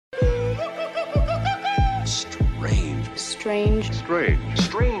Strange.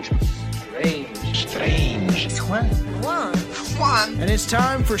 And it's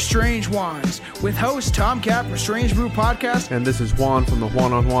time for Strange Wands with host Tom Cap from Strange Brew Podcast. And this is Juan from the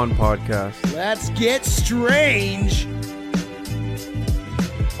Juan on Juan Podcast. Let's get strange.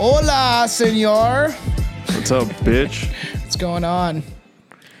 Hola, senor. What's up, bitch? What's going on?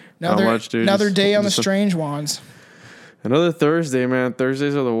 Not much, dude. Another Just- day on the just a- Strange Wands. Another Thursday, man.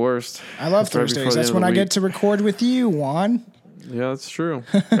 Thursdays are the worst. I love It's right Thursdays. before the That's end when of I the get week. to record with you, Juan. Yeah, that's true.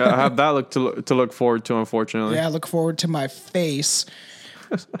 Yeah, I have that to look forward to, unfortunately. Yeah, I look forward to my face.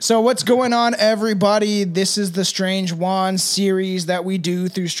 So what's going on, everybody? This is the Strange Wands series that we do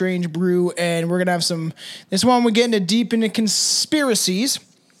through Strange Brew, and we're gonna have some. This one we're getting deep into conspiracies.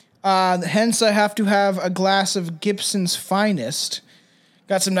 Hence, I have to have a glass of Gibson's Finest.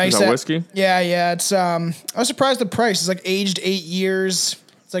 Got some nice Is that whiskey? Yeah. It's I was surprised the price. It's like aged 8 years.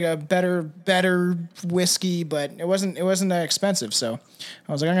 It's like a better whiskey, but it wasn't that expensive. So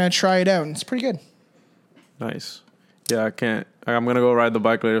I was like, I'm gonna try it out, and it's pretty good. Nice. Yeah, I can't. I'm going to go ride the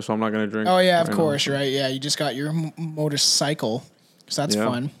bike later, so I'm not going to drink. Oh yeah, of right course, now. right? Yeah, you just got your motorcycle, so that's Yeah.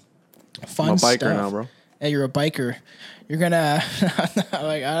 fun. I'm a biker stuff. now, bro. Yeah, you're a biker. You're gonna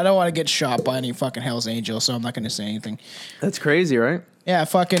like. I don't want to get shot by any fucking Hell's Angels, so I'm not gonna say anything. That's crazy, right? Yeah,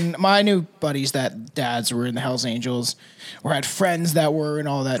 fucking. My new buddies that dads were in the Hell's Angels, or had friends that were, and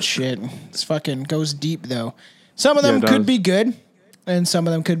all that shit. It's fucking goes deep though. Some of them Yeah, it could does. be good, and some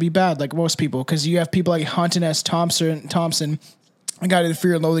of them could be bad, like most people. Because you have people like Hunton S. Thompson. A guy to the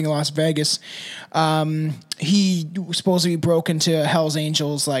Fear and Loathing in Las Vegas. He was supposed to be broke into Hell's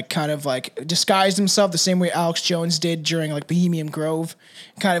Angels, like kind of like disguised himself the same way Alex Jones did during like Bohemian Grove.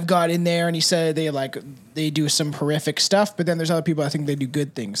 Kind of got in there and he said they do some horrific stuff, but then there's other people I think they do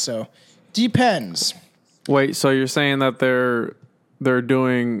good things. So depends. Wait, so you're saying that they're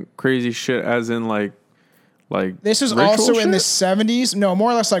doing crazy shit as in like This is ritual also in the shit? 70s. No,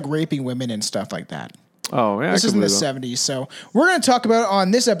 more or less like raping women and stuff like that. Oh, yeah. This is in the 70s. So we're going to talk about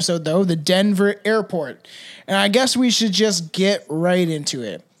on this episode, though, the Denver airport. And I guess we should just get right into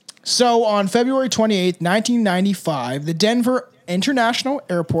it. So on February 28th, 1995, the Denver International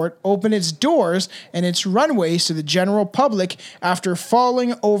Airport opened its doors and its runways to the general public after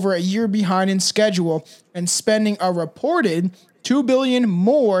falling over a year behind in schedule and spending a reported $2 billion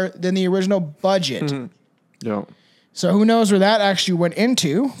more than the original budget. Yeah. So who knows where that actually went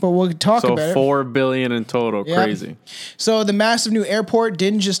into, but we'll talk So about it. $4 billion in total. Yep. Crazy. So the massive new airport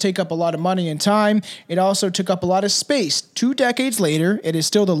didn't just take up a lot of money and time, it also took up a lot of space. 2 decades later, it is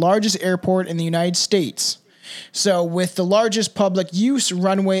still the largest airport in the United States. So with the largest public use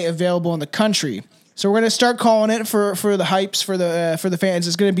runway available in the country. So we're going to start calling it for the hypes, for the fans.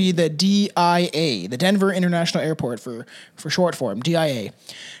 It's going to be the DIA, the Denver International Airport for short form, DIA.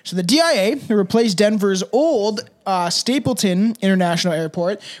 So the DIA replaced Denver's old Stapleton International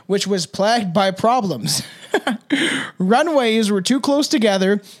Airport, which was plagued by problems. Runways were too close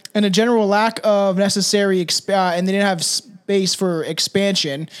together and a general lack of necessary and they didn't have space for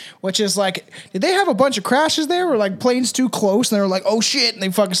expansion, which is like, did they have a bunch of crashes there or like planes too close and they were like, oh shit, and they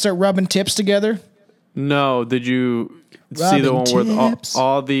fucking start rubbing tips together? No, did you see the one where tips.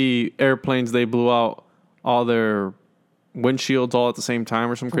 all the airplanes, they blew out all their windshields all at the same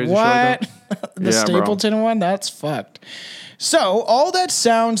time or some crazy shit like that? The Yeah, bro. Stapleton one? That's fucked. So, all that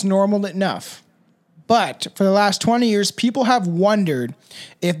sounds normal enough. But for the last 20 years, people have wondered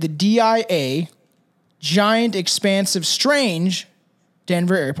if the DIA, giant, expansive, strange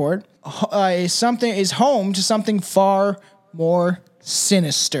Denver airport, is home to something far more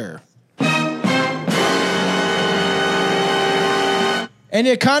sinister. And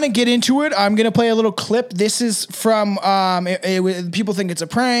to kind of get into it, I'm going to play a little clip. This is from, people think it's a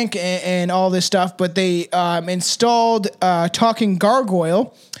prank and all this stuff, but they installed a talking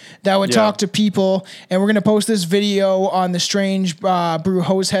gargoyle that would talk to people. And we're going to post this video on the Strange Brew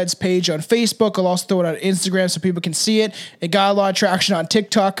Hoseheads page on Facebook. I'll also throw it on Instagram so people can see it. It got a lot of traction on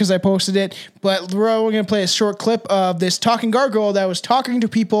TikTok because I posted it. But we're going to play a short clip of this talking gargoyle that was talking to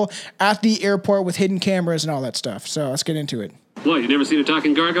people at the airport with hidden cameras and all that stuff. So let's get into it. What, you never seen a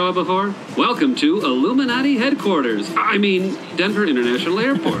talking gargoyle before? Welcome to Illuminati headquarters. I mean, Denver International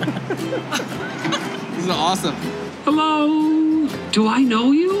Airport. This is awesome. Hello? Do I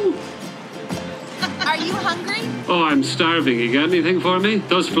know you? Are you hungry? Oh, I'm starving. You got anything for me?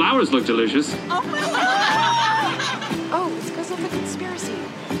 Those flowers look delicious. Oh, my God. Oh, it's because of the conspiracy.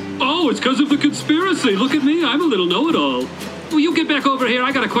 Oh, it's because of the conspiracy. Look at me. I'm a little know-it-all. Will you get back over here?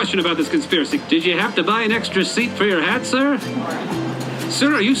 I got a question about this conspiracy. Did you have to buy an extra seat for your hat, sir?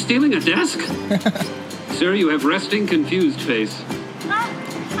 Sir, are you stealing a desk? Sir, you have resting, confused face.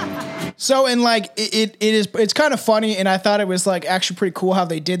 So and like it's kind of funny, and I thought it was like actually pretty cool how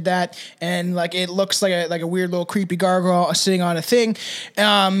they did that, and like it looks like a weird little creepy gargoyle sitting on a thing,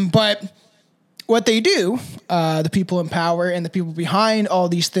 but what they do, the people in power and the people behind all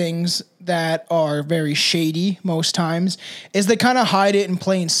these things that are very shady most times, is they kind of hide it in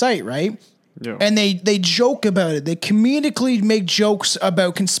plain sight, right? Yeah. And they joke about it. They comedically make jokes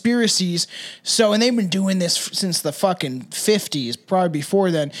about conspiracies. So, and they've been doing this since the fucking 50s, probably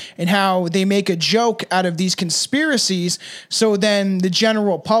before then, and how they make a joke out of these conspiracies. So then the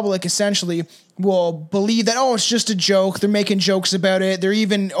general public essentially will believe that, oh, it's just a joke. They're making jokes about it. They're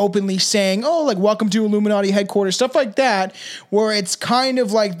even openly saying, oh, like, welcome to Illuminati headquarters, stuff like that, where it's kind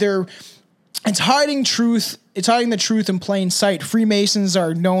of like it's hiding truth. It's hiding the truth in plain sight. Freemasons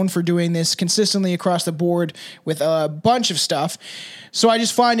are known for doing this consistently across the board with a bunch of stuff. So I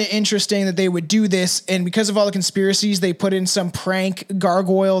just find it interesting that they would do this. And because of all the conspiracies, they put in some prank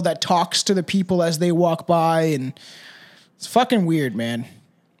gargoyle that talks to the people as they walk by. And it's fucking weird, man.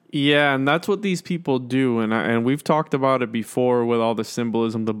 Yeah, and that's what these people do, and we've talked about it before with all the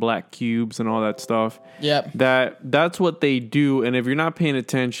symbolism, the black cubes and all that stuff. Yep. That's what they do, and if you're not paying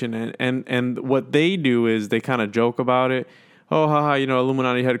attention, and what they do is they kind of joke about it. Oh, haha,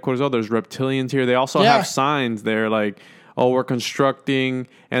 Illuminati headquarters. Oh, there's reptilians here. They also have signs there like, oh, we're constructing,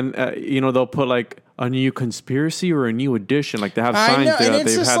 and they'll put like a new conspiracy or a new edition. Like they have signs there that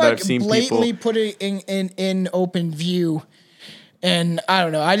they've had that I've seen people blatantly put it in open view. And I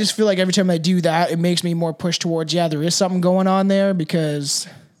don't know. I just feel like every time I do that, it makes me more push towards, there is something going on there because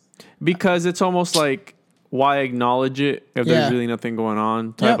it's almost like, why acknowledge it if there's really nothing going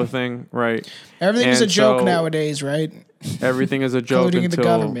on type of thing, right? Everything is a joke nowadays, right? Everything is a joke until the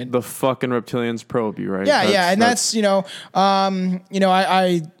government. The fucking reptilians probe you, right? Yeah, and that's I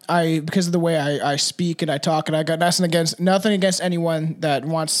because of the way I speak and I talk, and I got nothing against anyone that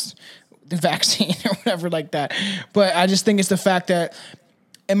wants the vaccine or whatever like that. But I just think it's the fact that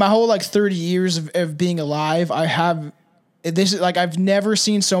in my whole 30 years of being alive, I've never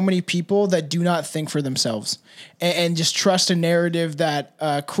seen so many people that do not think for themselves and just trust a narrative that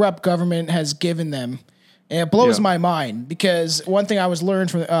a corrupt government has given them. And it blows my mind because one thing I was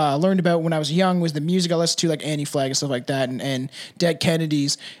learned about when I was young was the music I listened to, like Anti-Flag and stuff like that, and Dead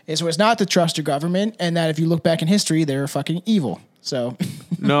Kennedys. So it's not to trust your government, and that if you look back in history, they're fucking evil. So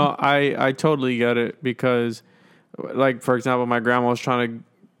no, I totally get it because, like, for example, my grandma was trying to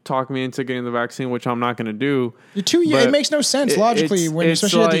talk me into getting the vaccine, which I'm not going to do. You're 2 years. It makes no sense logically,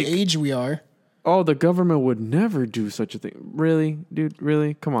 especially at the age we are. Oh, the government would never do such a thing. Really, dude?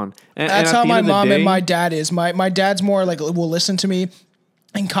 Really? Come on. That's how my mom and my dad is. My dad's more like will listen to me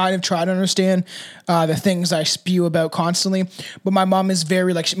and kind of try to understand the things I spew about constantly. But my mom is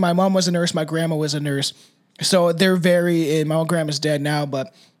very my mom was a nurse. My grandma was a nurse. So they're and my own grandma's dead now,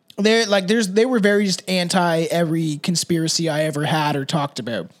 but they're they were very just anti every conspiracy I ever had or talked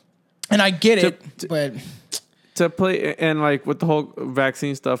about. And I get it, but to play and with the whole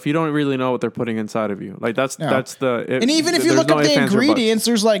vaccine stuff, you don't really know what they're putting inside of you. That's and even if you look up the ingredients,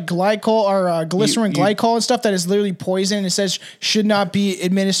 there's glycol or glycerin glycol and stuff that is literally poison. It says should not be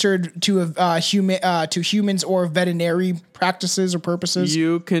administered to to humans or veterinary practices or purposes.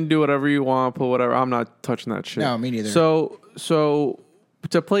 You can do whatever you want, put whatever. I'm not touching that shit. No, me neither. So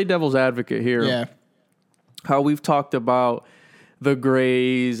to play devil's advocate here, how we've talked about the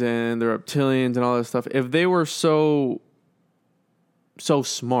Greys and the reptilians and all that stuff. If they were so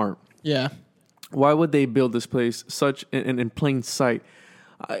smart, why would they build this place such in plain sight?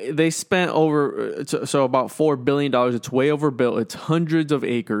 They spent about $4 billion. It's way overbuilt. It's hundreds of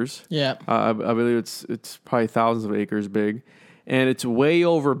acres. Yeah, I believe it's probably thousands of acres big, and it's way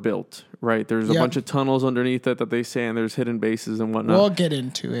overbuilt. Right, there's a bunch of tunnels underneath it that they say, and there's hidden bases and whatnot. We'll get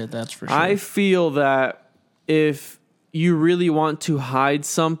into it. That's for sure. I feel that if you really want to hide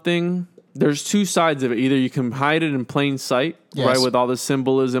something, there's two sides of it. Either you can hide it in plain sight, right, with all the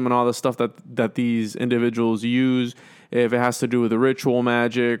symbolism and all the stuff that these individuals use. If it has to do with the ritual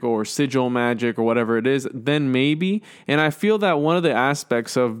magic or sigil magic or whatever it is, then maybe. And I feel that one of the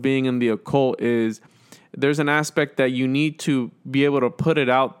aspects of being in the occult is there's an aspect that you need to be able to put it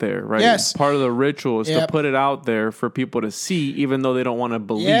out there, right? Yes. Part of the ritual is to put it out there for people to see, even though they don't want to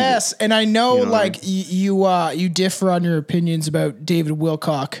believe it. Yes, and I know, you differ on your opinions about David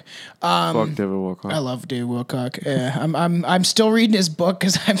Wilcock. Fuck David Wilcock. I love David Wilcock. Yeah, I'm still reading his book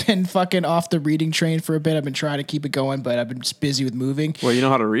because I've been fucking off the reading train for a bit. I've been trying to keep it going, but I've been just busy with moving. Well, you know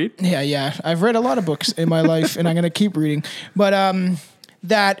how to read? Yeah. I've read a lot of books in my life, and I'm gonna keep reading. But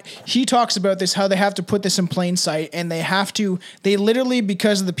that he talks about this, how they have to put this in plain sight, and they literally,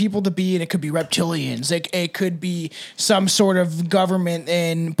 because of the people to be, and it could be reptilians, like it could be some sort of government,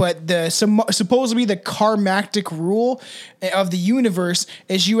 but supposedly the karmatic rule of the universe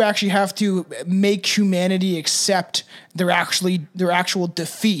is you actually have to make humanity accept their actual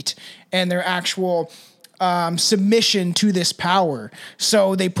defeat and their actual submission to this power.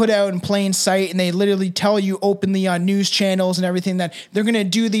 So they put out in plain sight, and they literally tell you openly on news channels and everything that they're going to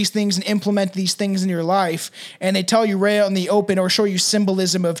do these things and implement these things in your life. And they tell you right out in the open, or show you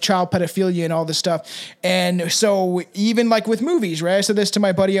symbolism of child pedophilia and all this stuff. And so even like with movies, right? I said this to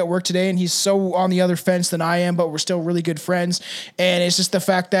my buddy at work today, and he's so on the other fence than I am, but we're still really good friends. And it's just the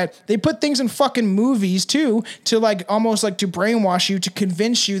fact that they put things in fucking movies too, to like almost like to brainwash you, to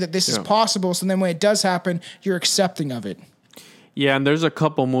convince you that this is possible. So then when it does happen, you're accepting of it. Yeah, and there's a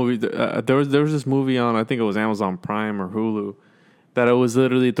couple movies. There was this movie on, I think it was Amazon Prime or Hulu, that it was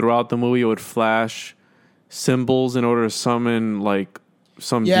literally throughout the movie it would flash symbols in order to summon like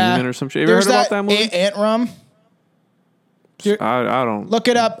some demon or some shit. Have you heard about that movie? Antrum. I don't look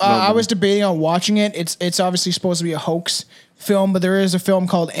it up. I was debating on watching it. It's obviously supposed to be a hoax film, but there is a film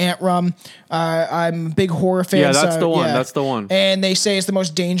called Antrum. I'm a big horror fan. Yeah, that's the one. Yeah. That's the one. And they say it's the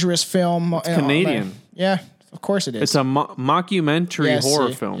most dangerous film. It's Canadian. Yeah, of course it is. It's a mockumentary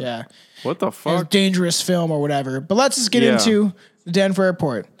horror film. Yeah. What the fuck? It's a dangerous film or whatever. But let's just get into the Denver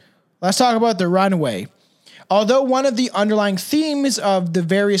airport. Let's talk about the runway. Although one of the underlying themes of the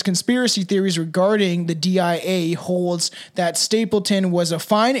various conspiracy theories regarding the DIA holds that Stapleton was a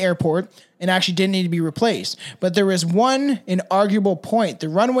fine airport and actually didn't need to be replaced. But there is one inarguable point. The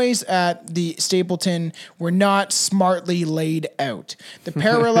runways at the Stapleton were not smartly laid out. The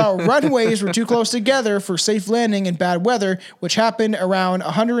parallel runways were too close together for safe landing in bad weather, which happened around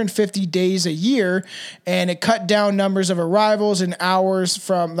 150 days a year, and it cut down numbers of arrivals and hours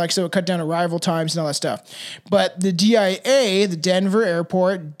so it cut down arrival times and all that stuff. But the DIA, the Denver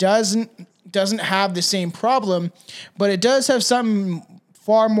airport, doesn't have the same problem, but it does have something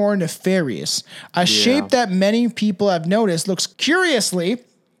far more nefarious. A shape that many people have noticed looks curiously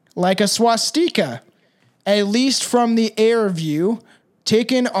like a swastika, at least from the air view.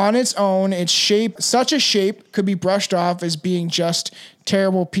 Taken on its own, such a shape could be brushed off as being just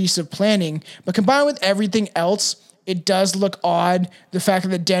terrible piece of planning, but combined with everything else, it does look odd. The fact that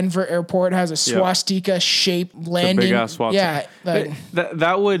the Denver airport has a swastika shape landing. Big ass swastika. Yeah.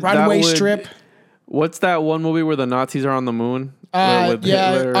 That would runway strip. What's that one movie where the Nazis are on the moon? With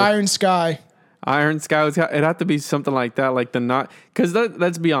Hitler? Iron Sky. Iron Sky. It had to be something like that, like because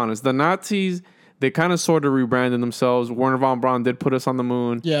let's be honest, the Nazis, they kind of sort of rebranded themselves. Werner von Braun did put us on the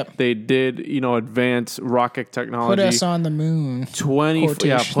moon. Yep. They did, advance rocket technology. Put us on the moon.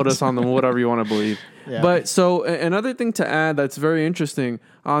 Put us on the moon, whatever you want to believe. Yeah. But so another thing to add that's very interesting,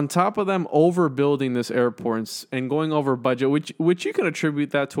 on top of them overbuilding this airport and going over budget, which you can attribute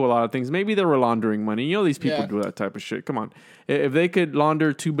that to a lot of things. Maybe they were laundering money. These people do that type of shit. Come on. If they could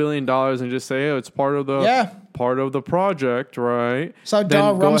launder $2 billion and just say, it's part of the project, right? So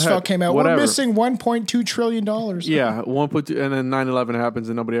Donald Rumsfeld came out. Whatever. We're missing $1.2 trillion. Yeah, 1.2, and then 9/11 happens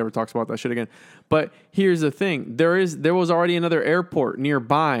and nobody ever talks about that shit again. But here's the thing: there was already another airport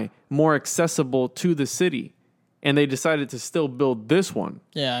nearby, more accessible to the city, and they decided to still build this one.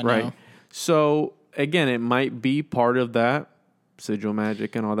 Yeah, I right. know. So again, it might be part of that sigil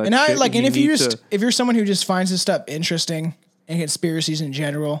magic and all that. And if you're someone who just finds this stuff interesting and conspiracies in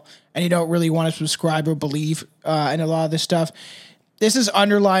general, and you don't really want to subscribe or believe in a lot of this stuff, this is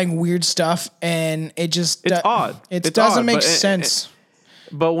underlying weird stuff, and it's odd. It doesn't make sense.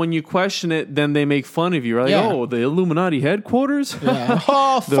 But when you question it, then they make fun of you. Right? Like, the Illuminati headquarters? Yeah. The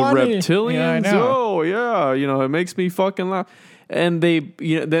funny. reptilians? Yeah, I know. Oh, yeah. It makes me fucking laugh. And they,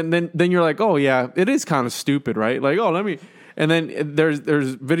 then you're like, oh, yeah, it is kind of stupid, right? Like, let me... And then there's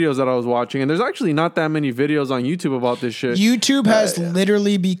videos that I was watching, and there's actually not that many videos on YouTube about this shit. YouTube has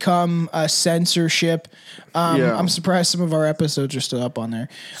literally become a censorship. I'm surprised some of our episodes are still up on there.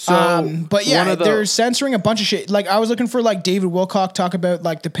 So, they're censoring a bunch of shit. Like I was looking for like David Wilcock talk about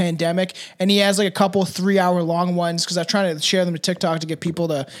like the pandemic, and he has like a couple 3-hour long ones because I'm trying to share them to TikTok to get people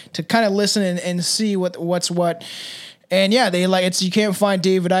to kind of listen and see what's what. And yeah, you can't find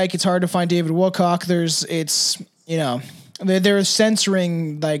David Icke. It's hard to find David Wilcock. They're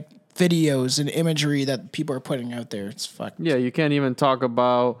censoring like videos and imagery that people are putting out there. It's fucked. Yeah, you can't even talk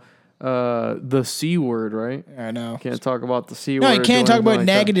about the C word, right? I know. Can't talk about the C word. No, you can't talk about it like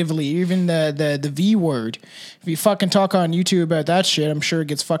negatively. Even the V word. If you fucking talk on YouTube about that shit, I'm sure it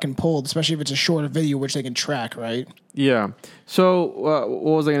gets fucking pulled, especially if it's a shorter video, which they can track, right? Yeah. So what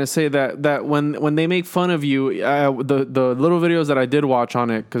was I going to say? That when they make fun of you, the little videos that I did watch on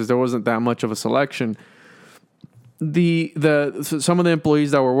it, because there wasn't that much of a selection. Some of the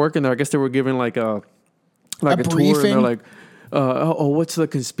employees that were working there, I guess they were giving like a tour, and they're like, what's the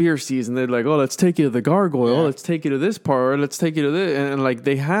conspiracies? And they're like, let's take you to the gargoyle. Yeah. Let's take you to this part. Let's take you to this. And like,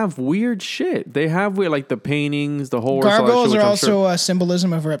 they have weird shit. They have weird, like the paintings, the horror. Gargoyles are also a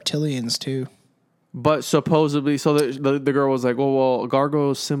symbolism of reptilians too. But supposedly, so the girl was like, well,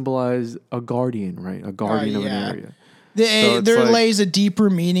 gargoyles symbolize a guardian, right? A guardian of an area. There lays a deeper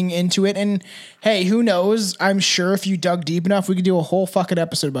meaning into it. And hey, who knows? I'm sure if you dug deep enough, we could do a whole fucking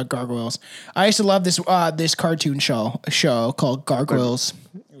episode about gargoyles. I used to love this cartoon show called Gargoyles.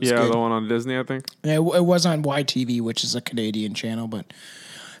 Yeah, good. The one on Disney, I think. Yeah, it was on YTV, which is a Canadian channel. But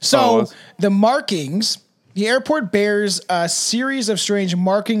so the markings, the airport bears a series of strange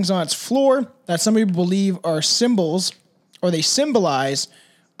markings on its floor that some people believe are symbols, or they symbolize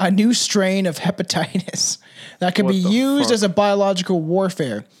a new strain of hepatitis that can be used as a biological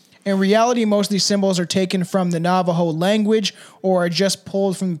warfare. In reality, most of these symbols are taken from the Navajo language or are just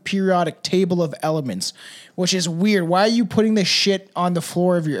pulled from the periodic table of elements, which is weird. Why are you putting this shit on the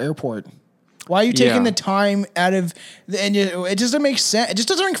floor of your airport? Why are you taking the time out of it doesn't make sense. It just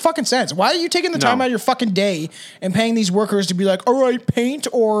doesn't make fucking sense. Why are you taking the time out of your fucking day and paying these workers to be like, all right, paint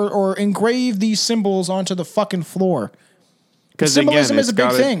or engrave these symbols onto the fucking floor? Because symbolism is a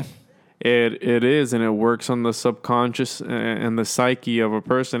big thing. It is, and it works on the subconscious and the psyche of a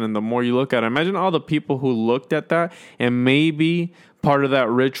person. And the more you look at it, imagine all the people who looked at that, and maybe part of that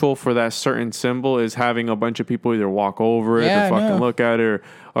ritual for that certain symbol is having a bunch of people either walk over it or fucking look at it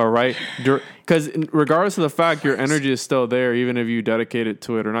or right. Because regardless of the fact, your energy is still there, even if you dedicate it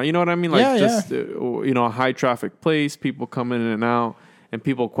to it or not. You know what I mean? Like a high traffic place, people coming in and out, and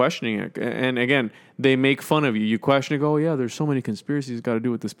people questioning it. And again, they make fun of you. You question it, go, there's so many conspiracies got to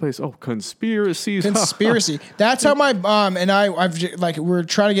do with this place. Oh, conspiracies. Conspiracy. That's how my and I've like, we're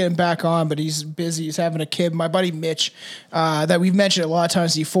trying to get him back on, but he's busy. He's having a kid. My buddy Mitch, that we've mentioned a lot of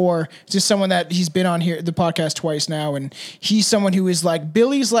times before, just someone that he's been on here, the podcast twice now. And he's someone who is like,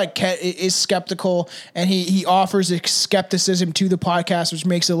 Billy's like, is skeptical, and he offers skepticism to the podcast, which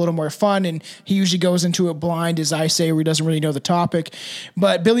makes it a little more fun. And he usually goes into it blind, as I say, where he doesn't really know the topic.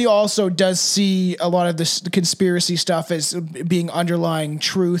 But Billy also does see a lot of the conspiracy stuff as being underlying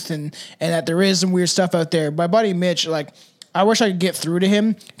truth, and that there is some weird stuff out there. My buddy Mitch, like, I wish I could get through to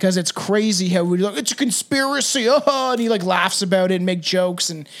him because it's crazy how we like, it's a conspiracy, and he like laughs about it and make jokes,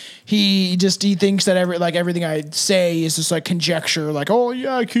 and he thinks that everything I say is just like conjecture, like, oh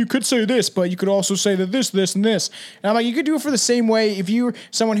yeah, you could say this, but you could also say that this, and this. And I'm like, you could do it for the same way if you're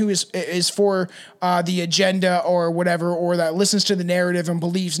someone who is for the agenda or whatever, or that listens to the narrative and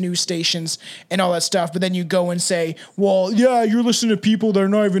believes news stations and all that stuff, but then you go and say, well, yeah, you're listening to people that are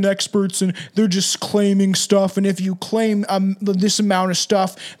not even experts and they're just claiming stuff, and if you claim this amount of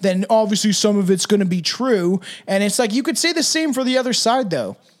stuff, then obviously some of it's going to be true. And it's like, you could say the same for the other side,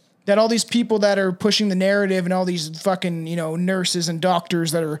 though. That all these people that are pushing the narrative and all these fucking, nurses and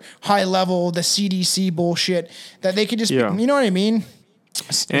doctors that are high level, the CDC bullshit, that they could just, you know what I mean?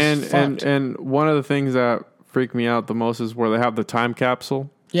 And one of the things that freak me out the most is where they have the time capsule.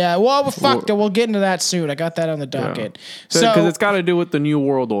 Yeah, well, we'll get into that soon. I got that on the docket. So, because it's got to do with the New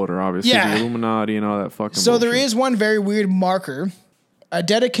World Order, obviously, the Illuminati and all that fucking bullshit. There is one very weird marker, a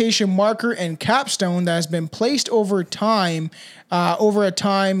dedication marker and capstone that has been placed over a time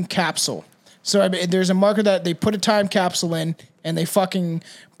capsule. So there's a marker that they put a time capsule in, and they fucking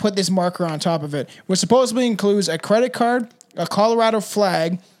put this marker on top of it, which supposedly includes a credit card, a Colorado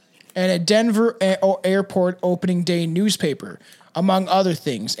flag, and a Denver airport opening day newspaper, among other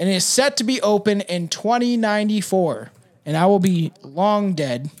things. And it is set to be open in 2094. And I will be long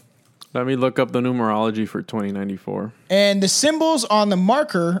dead. Let me look up the numerology for 2094. And the symbols on the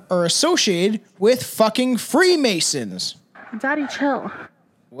marker are associated with fucking Freemasons. Daddy, chill.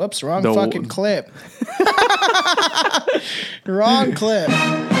 Whoops, wrong fucking clip. Wrong clip.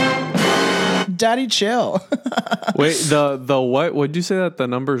 Daddy, chill. Wait, the what? Would you say that the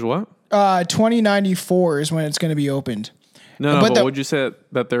number's what? 2094 is when it's going to be opened. No, but would you say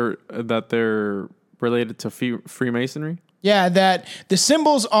that they're related to Freemasonry? Yeah, that the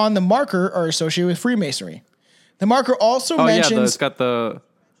symbols on the marker are associated with Freemasonry. The marker also mentions... it's got the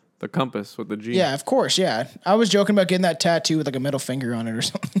compass with the G. Yeah, of course, yeah. I was joking about getting that tattoo with like a middle finger on it or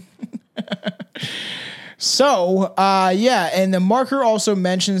something. So, and the marker also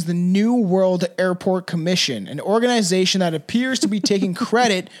mentions the New World Airport Commission, an organization that appears to be taking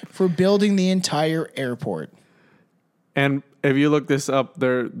credit for building the entire airport. And if you look this up,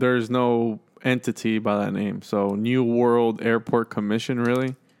 there's no entity by that name. So New World Airport Commission,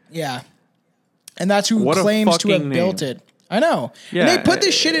 really? Yeah. And that's who claims to have built it. I know. Yeah. And they put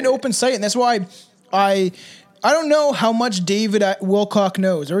this shit in open sight, and that's why I don't know how much David Wilcock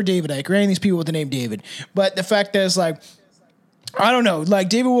knows, or David Icke, or any of these people with the name David. But the fact that it's like, I don't know. Like,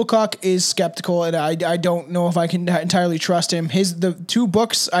 David Wilcock is skeptical, and I don't know if I can entirely trust him. The two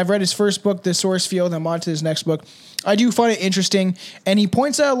books, I've read his first book, The Source Field, and I'm on to his next book. I do find it interesting, and he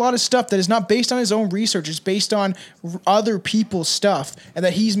points out a lot of stuff that is not based on his own research. It's based on other people's stuff, and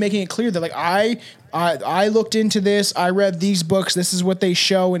that he's making it clear that, like, I looked into this, I read these books, this is what they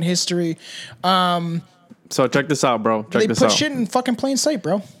show in history. So check this out, bro. They put shit in fucking plain sight,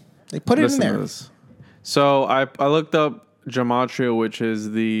 bro. They put it in there. So I looked up gematria, which is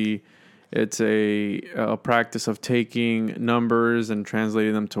it's a practice of taking numbers and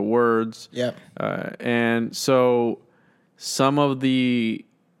translating them to words. Yep. And so some of the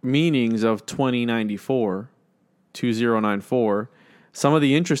meanings of 2094, some of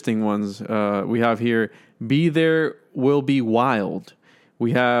the interesting ones we have here: be there will be wild.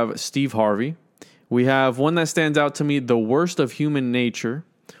 We have Steve Harvey. We have one that stands out to me, the worst of human nature.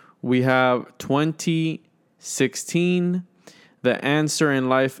 We have 2016. The answer in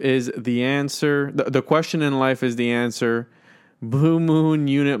life is the answer. The question in life is the answer. Blue Moon,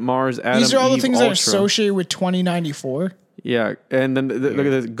 Unit Mars, Adam, These are all Eve, the things Ultra. that are associated with 2094. Yeah, and then look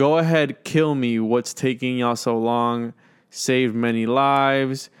at this. Go ahead, kill me. What's taking y'all so long? Saved many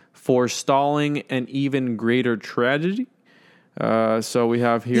lives. Forestalling an even greater tragedy. So we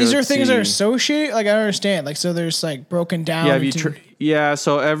have here. These are things that are associated. Like, I don't understand. Like, so there's like broken down. Yeah.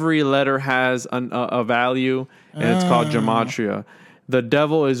 So every letter has a value, and it's called gematria. The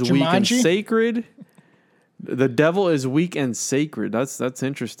devil is weak and sacred. The devil is weak and sacred. That's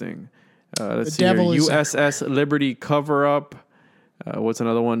interesting. Let's see here. USS Liberty cover up. What's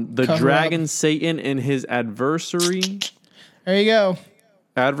another one? The dragon Satan and his adversary. There you go.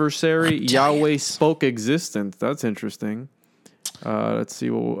 Adversary. Yahweh spoke existence. That's interesting. Let's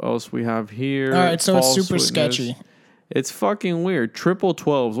see what else we have here. All right, so False it's super witness. sketchy. It's fucking weird. Triple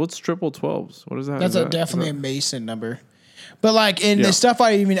 12s. What's triple 12s? What is that? That's definitely a Mason number. But like in the stuff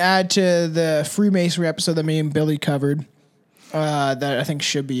I even add to the Freemasonry episode that me and Billy covered, that I think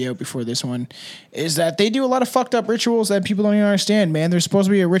should be out before this one, is that they do a lot of fucked up rituals that people don't even understand, man. There's supposed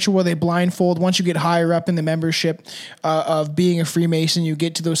to be a ritual where they blindfold. Once you get higher up in the membership of being a Freemason, you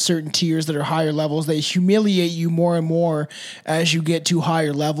get to those certain tiers that are higher levels. They humiliate you more and more as you get to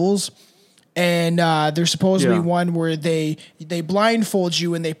higher levels. And there's supposed to be one where they blindfold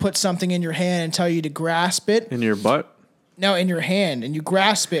you and they put something in your hand and tell you to grasp it. In your butt? No, in your hand. And you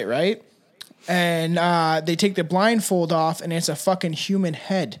grasp it, right? And they take the blindfold off, and it's a fucking human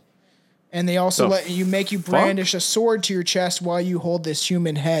head. And they also make you brandish a sword to your chest while you hold this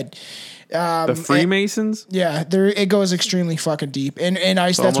human head. The Freemasons? It goes extremely fucking deep. And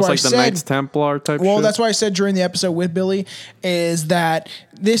that's why I said, the Knights Templar type shit? Well, that's why I said during the episode with Billy is that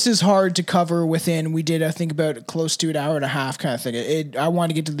this is hard to cover within, we did, I think, about close to an hour and a half kind of thing. I want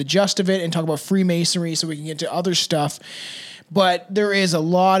to get to the gist of it and talk about Freemasonry so we can get to other stuff. But there is a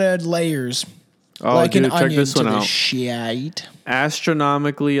lot of layers. Like an onion this one to the shite.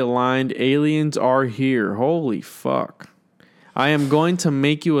 Astronomically aligned aliens are here. Holy fuck. I am going to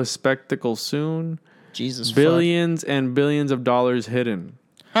make you a spectacle soon. Jesus Billions and billions of dollars hidden.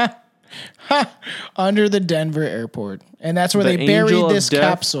 Under the Denver airport. And that's where they buried this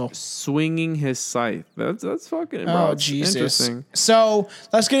capsule. Swinging his scythe. That's fucking Jesus. Interesting. So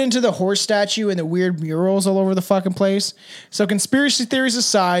let's get into the horse statue and the weird murals all over the fucking place. So conspiracy theories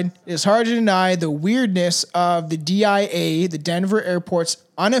aside, it's hard to deny the weirdness of the DIA, the Denver airport's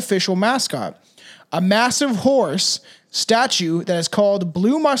unofficial mascot. A massive horse statue that is called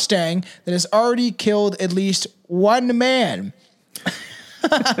Blue Mustang that has already killed at least one man.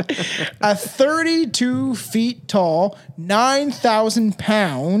 A 32 feet tall, 9,000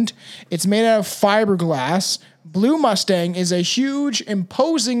 pound. It's made out of fiberglass. Blue Mustang is a huge,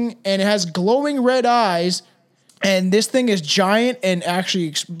 imposing, and it has glowing red eyes. And this thing is giant and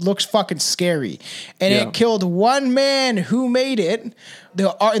actually looks fucking scary. And it killed one man who made it.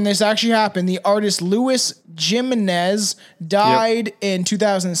 And this actually happened. The artist Luis Jimenez died in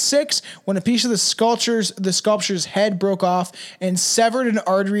 2006 when a piece of the sculpture's head broke off and severed an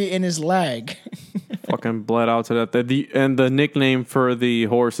artery in his leg. Fucking bled out to that. And the nickname for the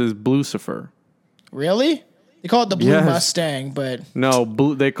horse is Blucifer. Really? They call it the Blue Mustang, but... No,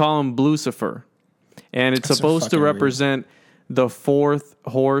 they call him Blucifer. and it's That's so supposed to fucking weird. represent the fourth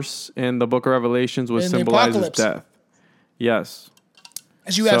horse in the Book of Revelations, which In the symbolizes apocalypse. death. Yes.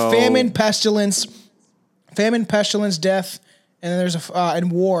 As you have So- famine, pestilence, death, and then there's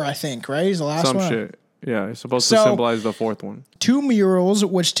and war. I think right is the last Some one. shit. Yeah, it's supposed to So- symbolize the fourth one. Two murals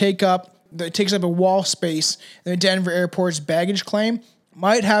which takes up a wall space in the Denver airport's baggage claim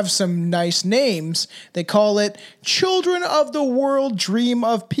might have some nice names. They call it Children of the World Dream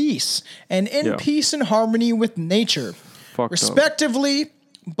of Peace and In Yeah. Peace and Harmony with Nature, Fucked up. respectively.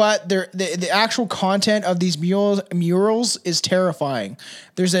 But the actual content of these murals is terrifying.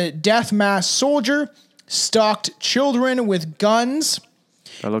 There's a death mask soldier, stalked children with guns.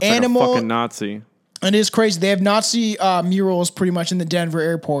 That looks Animal- like a fucking Nazi. It is crazy. They have Nazi murals pretty much in the Denver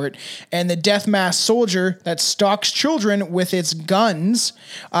airport, and the death mask soldier that stalks children with its guns.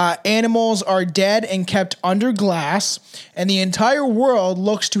 Animals are dead and kept under glass, and the entire world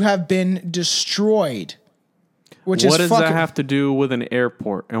looks to have been destroyed. Which What is does fucking, that have to do with an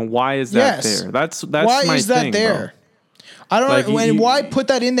airport, and why is that Yes. there? That's why my is that thing, there? bro. I don't Like, know. And you- why put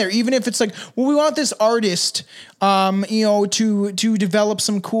that in there? Even if it's like, well, we want this artist, to develop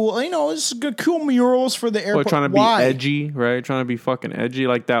some cool, it's good, cool murals for the Or airport. trying to be Why? edgy, right? Trying to be fucking edgy,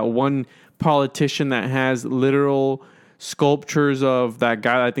 like that one politician that has literal sculptures of that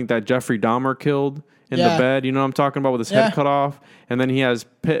guy. I think that Jeffrey Dahmer killed in Yeah. the bed. You know what I'm talking about, with his Yeah. head cut off, and then he has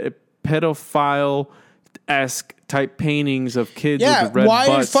pedophile-esque type paintings of kids Yeah, with red why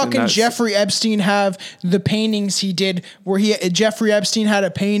did butts. and fucking that's- Jeffrey Epstein have the paintings he did? Where Jeffrey Epstein had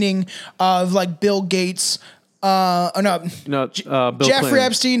a painting of like Bill Gates. No, Bill Jeffrey Clinton.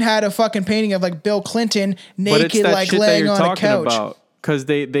 Epstein had a fucking painting of like Bill Clinton But it's naked, that like shit that laying you're on a talking couch. about, because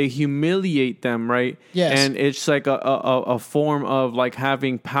they humiliate them, right? Yes. And it's like a form of like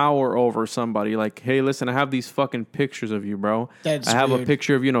having power over somebody. Like, hey, listen, I have these fucking pictures of you, bro. That's I have weird. a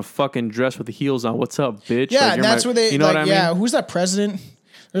picture of you in a fucking dress with the heels on. What's up, bitch? Yeah, Like, and you're that's where they, you know like, what I mean? yeah, who's that president?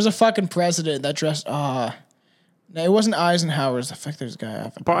 There's a fucking president that dressed. No, it wasn't Eisenhower's. The fuck, there's a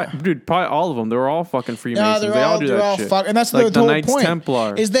guy. Probably all of them. They were all fucking No, Freemasons. They all do that shit. fuck, and that's like the the whole Knights point.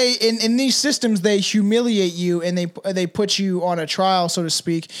 Templar. Is they in these systems they humiliate you and they put you on a trial, so to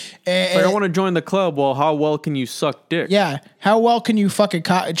speak. And, Like, I want to join the club. Well, how well can you suck dick? yeah, how well can you fuck a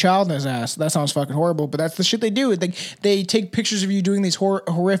child in his ass? That sounds fucking horrible, but that's the shit they do. They take pictures of you doing these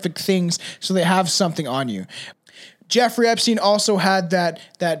horrific things, so they have something on you. Jeffrey Epstein also had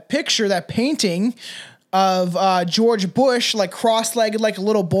that picture, that painting of George Bush, like cross-legged like a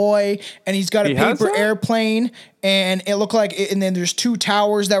little boy, and he's got a He has paper that? airplane, and it looked like, and then there's two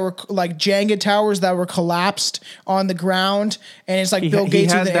towers that were like Jenga towers that were collapsed on the ground, and it's like Bill he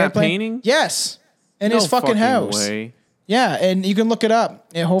Gates has with the that airplane. painting? Yes, in No his fucking house. way. Yeah, and you can look it up,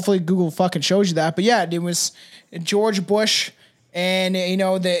 and hopefully Google fucking shows you that. But yeah, it was George Bush and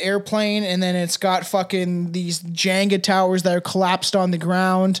the airplane, and then it's got fucking these Jenga towers that are collapsed on the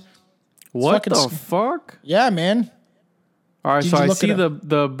ground. What fucking the fuck? Yeah, man. All right, Did so you I look see it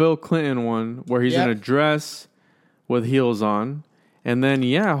the Bill Clinton one where he's in Yeah. a dress with heels on, and then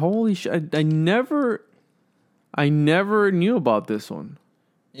holy shit! I never knew about this one.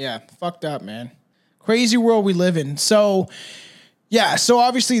 Yeah, fucked up, man. Crazy world we live in. So, yeah, so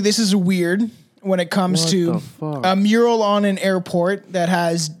obviously this is weird when it comes What to the fuck? a mural on an airport that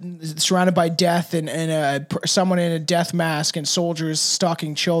has surrounded by death and someone in a death mask and soldiers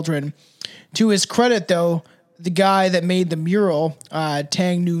stalking children. To his credit, though, the guy that made the mural, Leo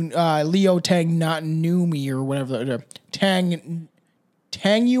Tangnumi or whatever,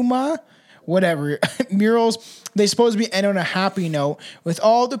 Tanguma, whatever, murals, they supposed to be end on a happy note with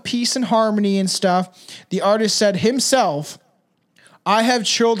all the peace and harmony and stuff. The artist said himself, I have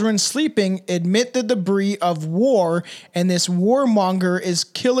children sleeping amid the debris of war, and this warmonger is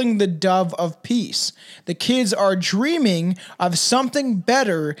killing the dove of peace. The kids are dreaming of something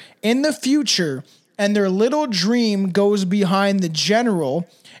better in the future, and their little dream goes behind the general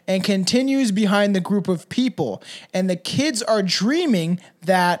and continues behind the group of people. And the kids are dreaming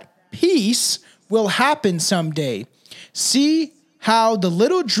that peace will happen someday. See how the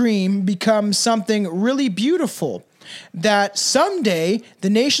little dream becomes something really beautiful. That someday the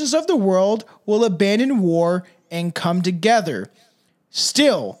nations of the world will abandon war and come together.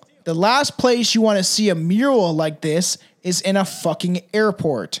 Still, the last place you want to see a mural like this is in a fucking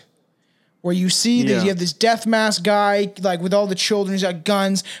airport. Where you see that you have this death mask guy, like with all the children, he's got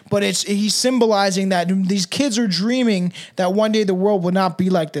guns, but he's symbolizing that these kids are dreaming that one day the world will not be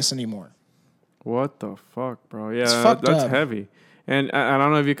like this anymore. What the fuck, bro? Yeah, fucked that's up. heavy. And I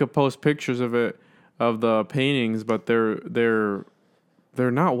don't know if you could post pictures of it, of the paintings, but they're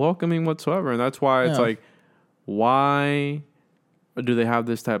not welcoming whatsoever, and that's why it's Yeah. like, why do they have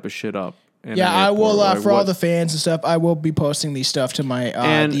this type of shit up? in Yeah, an I will. airport, like For all what- the fans and stuff, I will be posting these stuff to my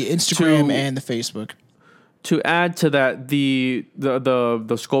And the Instagram to- and the Facebook. To add to that,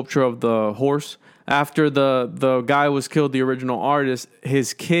 the sculpture of the horse. After the guy was killed, the original artist,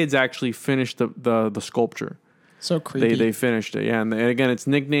 his kids actually finished the sculpture. So creepy. They finished it, yeah. And again, it's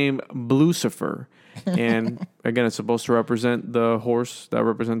nicknamed Lucifer. And again, it's supposed to represent the horse that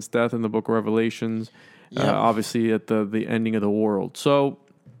represents death in the book of Revelations, obviously at the ending of the world. So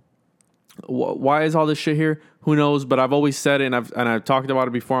why is all this shit here? Who knows? But I've always said it, and I've talked about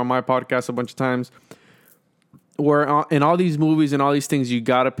it before on my podcast a bunch of times, where in all these movies and all these things, you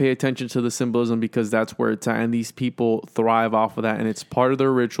got to pay attention to the symbolism because that's where it's at. And these people thrive off of that. And it's part of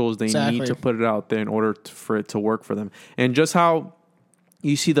their rituals. They need to put it out there in order for it to work for them. And just how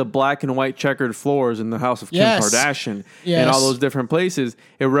you see the black and white checkered floors in the house of Kim Kardashian and all those different places,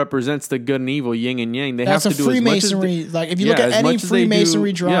 it represents the good and evil, yin and yang. That's have to a do Freemasonry. Like if you look at any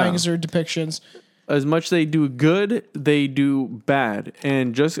Freemasonry drawings or depictions, as much they do good, they do bad.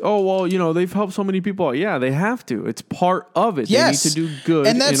 And just, they've helped so many people. Yeah, they have to. It's part of it. Yes. They need to do good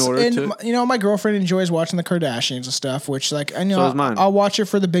in order to... You know, my girlfriend enjoys watching the Kardashians and stuff, which, like, I know So does mine. I'll watch it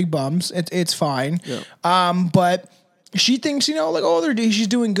for the big bums. It's fine. Yeah. But she thinks, she's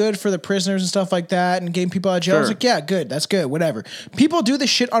doing good for the prisoners and stuff like that and getting people out of jail. I was like, yeah, good. That's good. Whatever. People do this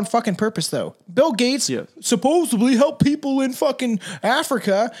shit on fucking purpose, though. Bill Gates supposedly helped people in fucking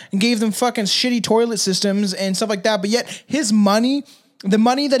Africa and gave them fucking shitty toilet systems and stuff like that. But yet his money, the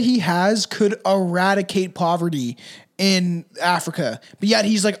money that he has could eradicate poverty in Africa. But yet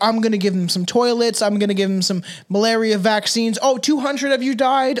he's like, I'm going to give them some toilets. I'm going to give them some malaria vaccines. Oh, 200 of you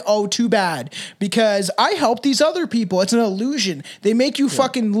died? Oh, too bad. Because I helped these other people. It's an illusion. They make you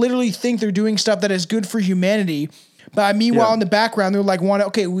fucking literally think they're doing stuff that is good for humanity. But meanwhile, in the background, they're like,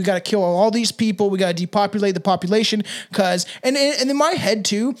 we got to kill all these people. We got to depopulate the population. And in my head,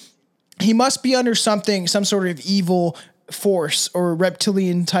 too, he must be under some sort of evil force or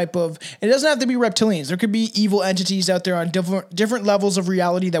reptilian type of, it doesn't have to be reptilians. There could be evil entities out there on different levels of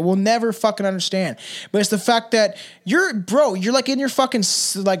reality that we'll never fucking understand. But it's the fact that you're like in your fucking,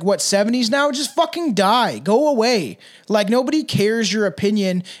 70s now, just fucking die, go away. Like nobody cares your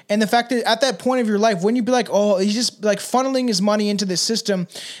opinion. And the fact that at that point of your life, when you be like, oh, he's just like funneling his money into this system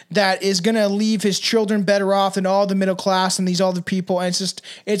that is going to leave his children better off than all the middle class and these other people. And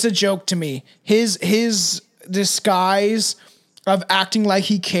it's a joke to me. His disguise of acting like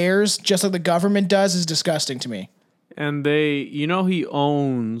he cares, just like the government does, is disgusting to me. And he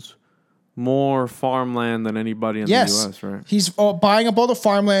owns more farmland than anybody in the U.S., right? He's buying up all the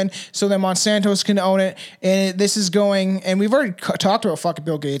farmland so that Monsanto's can own it. And this is going, and we've already talked about fucking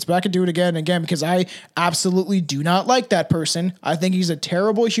Bill Gates, but I could do it again and again because I absolutely do not like that person. I think he's a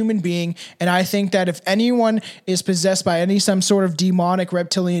terrible human being. And I think that if anyone is possessed by some sort of demonic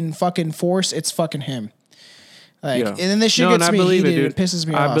reptilian fucking force, it's fucking him. And then this shit gets me heated. It pisses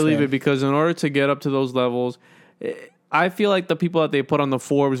me off. I believe it because in order to get up to those levels, I feel like the people that they put on the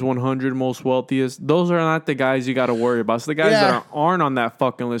Forbes 100 most wealthiest, those are not the guys you got to worry about. It's the guys that aren't on that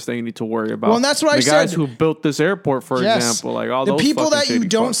fucking list that you need to worry about. Well, and that's what I said. The guys who built this airport, for example, like all the those people that you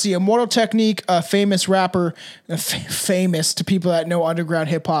don't fucks. see. Immortal Technique, a famous rapper, famous to people that know underground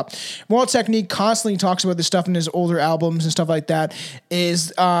hip hop. Immortal Technique constantly talks about this stuff in his older albums and stuff like that. Is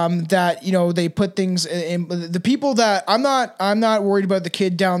that they put things in the people that I'm not worried about the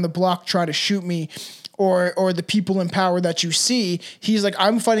kid down the block trying to shoot me. Or the people in power that you see. He's like,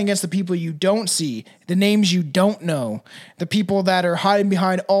 I'm fighting against the people you don't see, the names you don't know, the people that are hiding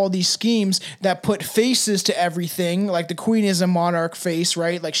behind all these schemes that put faces to everything. Like the queen is a monarch face,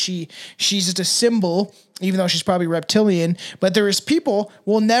 right? Like she's just a symbol, even though she's probably reptilian. But there is people,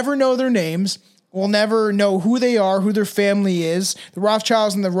 we'll never know their names. We'll never know who they are, who their family is. The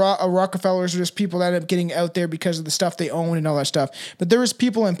Rothschilds and the Rockefellers are just people that end up getting out there because of the stuff they own and all that stuff. But there is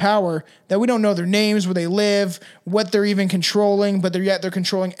people in power that we don't know their names, where they live, what they're even controlling, but they're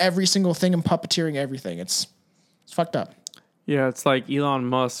controlling every single thing and puppeteering everything. It's fucked up. Yeah, it's like Elon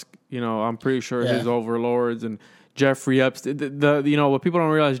Musk. I'm pretty sure his overlords and Jeffrey Epstein. What people don't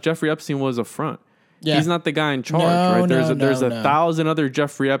realize, Jeffrey Epstein was a front. Yeah. He's not the guy in charge, right? There's a thousand other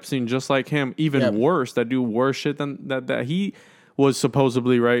Jeffrey Epstein just like him, even worse, that do worse shit than that he was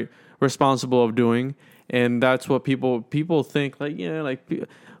supposedly responsible of doing. And that's what people think, like, yeah, like,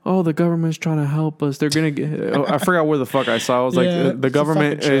 oh, the government's trying to help us. They're going to get, I forgot where the fuck I saw. I was like, the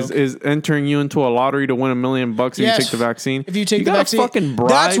government is entering you into a lottery to win $1 million if you take the vaccine. If you take the vaccine, fucking bribe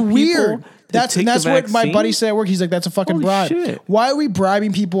that's weird. That's what my vaccine? buddy said at work. He's like, that's a fucking Holy bribe. shit. Why are we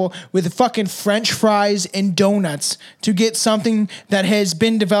bribing people with fucking French fries and donuts to get something that has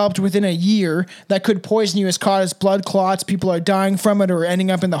been developed within a year that could poison you, has caused blood clots, people are dying from it or ending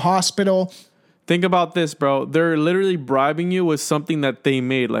up in the hospital? Think about this, bro. They're literally bribing you with something that they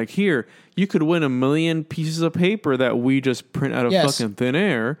made. Like, here, you could win 1 million pieces of paper that we just print out of fucking thin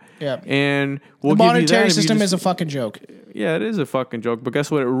air. Yeah. And we'll the give you monetary that system is a fucking joke. Yeah, it is a fucking joke. But guess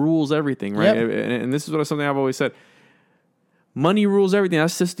what? It rules everything, right? Yep. And this is something I've always said. Money rules everything.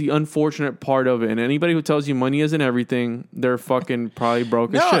 That's just the unfortunate part of it. And anybody who tells you money isn't everything, they're fucking probably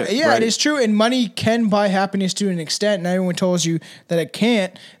broke as shit. Yeah, right? it is true. And money can buy happiness to an extent. And everyone tells you that it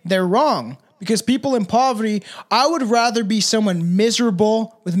can't. They're wrong. Because people in poverty, I would rather be someone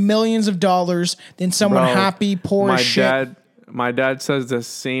miserable with millions of dollars than someone happy, poor as shit. My dad says the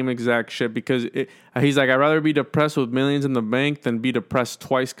same exact shit because he's like, I'd rather be depressed with millions in the bank than be depressed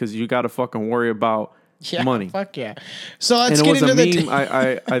twice because you got to fucking worry about money. Fuck yeah. So let's and get it was into a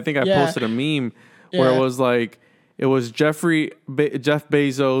meme. I think I posted a meme where it was like, it was Jeff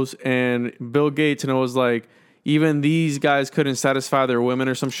Bezos and Bill Gates, and it was like, even these guys couldn't satisfy their women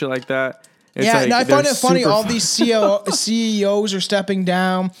or some shit like that. It's and I find it funny. All these CEOs are stepping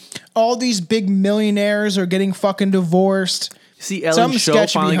down. All these big millionaires are getting fucking divorced. See, Ellen's show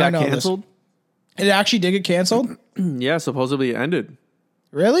finally got canceled. It actually did get canceled? Yeah, supposedly it ended.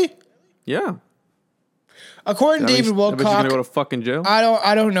 Really? Yeah. According to David Wilcock, I bet you're gonna go to fucking jail.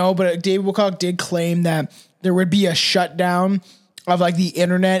 I don't know, but David Wilcock did claim that there would be a shutdown of like the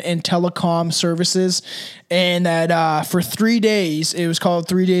internet and telecom services, and that for 3 days, it was called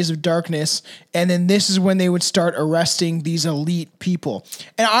 3 days of darkness, and then this is when they would start arresting these elite people.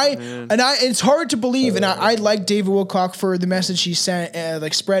 And it's hard to believe, and I like David Wilcock for the message he sent,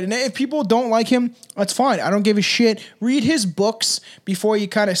 spread. And if people don't like him, that's fine. I don't give a shit. Read his books before you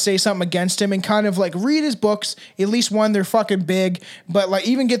kind of say something against him, and kind of like read his books. At least one, they're fucking big, but like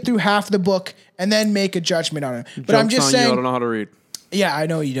even get through half the book and then make a judgment on it. But I'm just saying, I don't know how to read. Yeah, I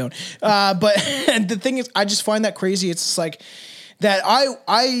know you don't. But the thing is, I just find that crazy. It's just like that.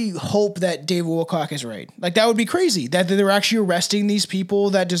 I hope that David Wilcock is right. Like that would be crazy that they're actually arresting these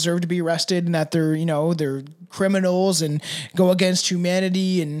people that deserve to be arrested, and that they're criminals and go against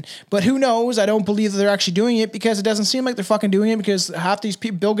humanity. But who knows? I don't believe that they're actually doing it, because it doesn't seem like they're fucking doing it, because half these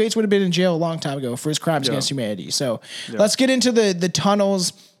people, Bill Gates would have been in jail a long time ago for his crimes against humanity. So let's get into the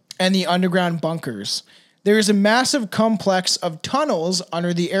tunnels and the underground bunkers. There is a massive complex of tunnels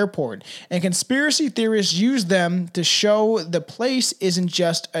under the airport, and conspiracy theorists use them to show the place isn't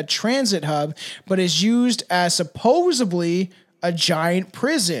just a transit hub, but is used as supposedly a giant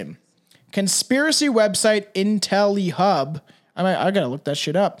prison. Conspiracy website IntelliHub, I gotta look that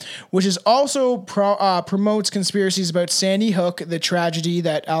shit up, which is also promotes conspiracies about Sandy Hook, the tragedy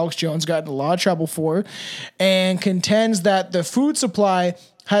that Alex Jones got in a lot of trouble for, and contends that the food supply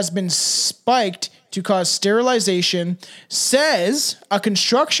has been spiked to cause sterilization, says a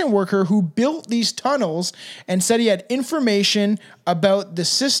construction worker who built these tunnels and said he had information about the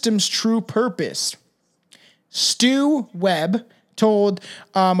system's true purpose. Stu Webb told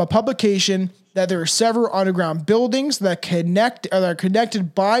a publication that there are several underground buildings that are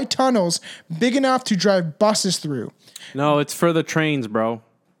connected by tunnels big enough to drive buses through. No, it's for the trains, bro.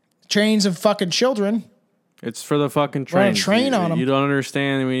 Trains of fucking children. It's for the fucking trains. Run a train on them. You don't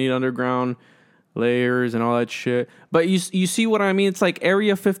understand. We need underground layers and all that shit. But you see what I mean? It's like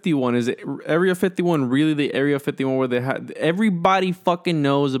Area 51. Is it Area 51 really the Area 51 where they had everybody fucking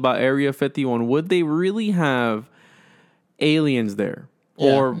knows about Area 51? Would they really have aliens there?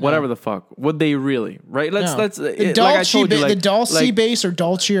 Or whatever the fuck. Would they really? Right? Let's the Dulce base, or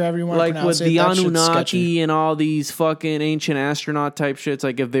Dulce, or however you want to pronounce it. Like with the Anunnaki and all these fucking ancient astronaut type shits,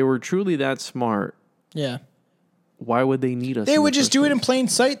 like if they were truly that smart, why would they need us? They would just do it in plain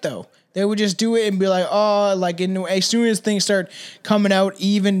sight, though. They would just do it and be like, as soon as things start coming out,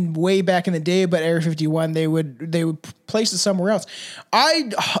 even way back in the day about Area 51, they would place it somewhere else.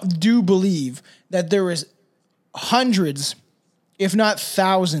 I do believe that there is hundreds, if not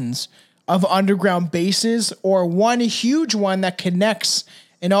thousands, of underground bases, or one huge one that connects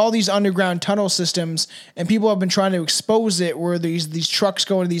in all these underground tunnel systems, and people have been trying to expose it, where these trucks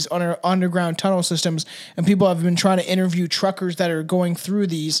go into these underground tunnel systems, and people have been trying to interview truckers that are going through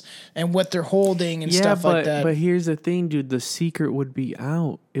these and what they're holding and stuff like that. But here's the thing, dude. The secret would be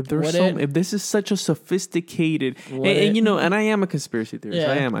out if there's if this is such a sophisticated and you know, and I am a conspiracy theorist.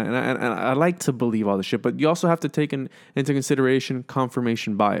 I am, and I like to believe all this shit. But you also have to take into consideration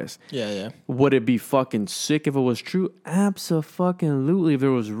confirmation bias. Yeah. Would it be fucking sick if it was true? Abso-fucking-lutely. If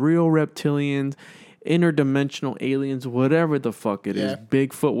there was real reptilians, interdimensional aliens, whatever the fuck it is,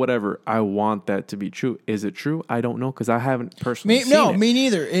 Bigfoot, whatever. I want that to be true. Is it true? I don't know, because I haven't personally seen it. Me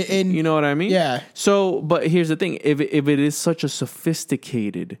neither. You know what I mean? Yeah. So, but here's the thing: if it is such a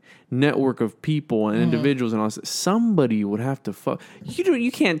sophisticated network of people and individuals and all this, somebody would have to fuck.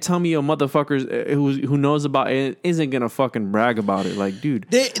 You can't tell me a motherfucker who knows about it isn't gonna fucking brag about it. Like, dude,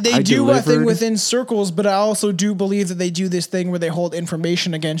 they do a thing within circles, but I also do believe that they do this thing where they hold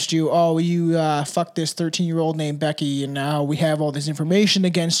information against you. Oh, you fucked this 13-year-old named Becky, and now we have all this information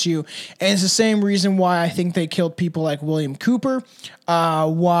against you. And it's the same reason why I think they killed people like William Cooper.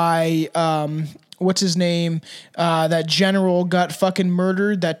 What's his name? That general got fucking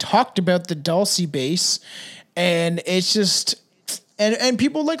murdered that talked about the Dulce base. And it's just, and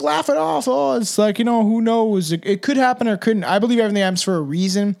people like laugh it off. Oh, it's like, you know, who knows? It could happen or couldn't. I believe everything happens for a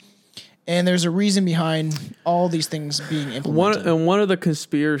reason. And there's a reason behind all these things being implemented. One of the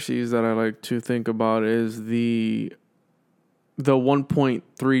conspiracies that I like to think about is the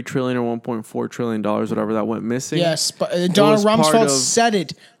 1.3 trillion or 1.4 trillion dollars, whatever that went missing. Yes, but Donald Rumsfeld said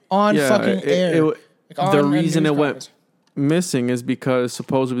it on fucking air. The reason it went missing is because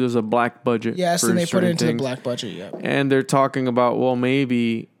supposedly there's a black budget. Yes, and they put it into the black budget. Yeah, and they're talking about, well,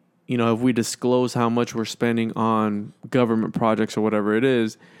 maybe, you know, if we disclose how much we're spending on government projects or whatever it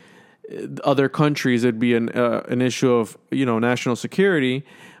is, other countries, it'd be an issue of, you know, national security.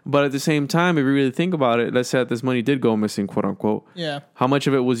 But at the same time, if you really think about it, let's say that this money did go missing, quote unquote. Yeah. How much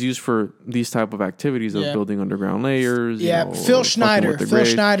of it was used for these type of activities of building underground layers? Yeah. You know, Phil Schneider. Phil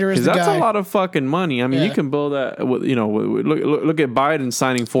Schneider is the guy. Because that's a lot of fucking money. I mean, you can build that. You know, look at Biden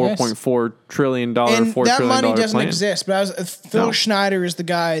signing $4.4 trillion. And $4 that trillion money doesn't plan. exist. But Phil Schneider is the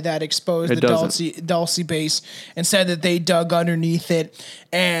guy that exposed the Dulce base and said that they dug underneath it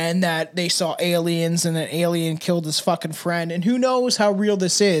and that they saw aliens and an alien killed his fucking friend. And who knows how real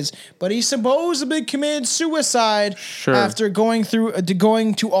this is? But he supposedly committed suicide after going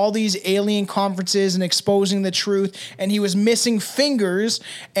to all these alien conferences and exposing the truth. And he was missing fingers.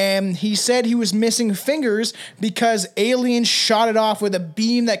 And he said he was missing fingers because aliens shot it off with a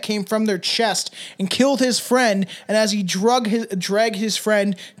beam that came from their chest and killed his friend. And as he dragged his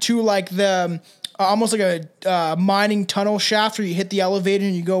friend to like the almost like a mining tunnel shaft where you hit the elevator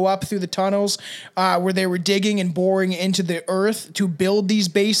and you go up through the tunnels where they were digging and boring into the earth to build these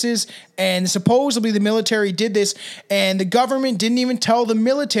bases. And supposedly the military did this, and the government didn't even tell the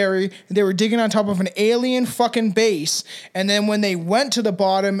military they were digging on top of an alien fucking base. And then when they went to the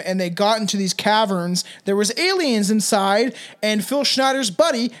bottom and they got into these caverns, there was aliens inside, and Phil Schneider's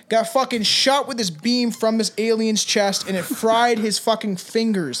buddy got fucking shot with this beam from this alien's chest, and it fried his fucking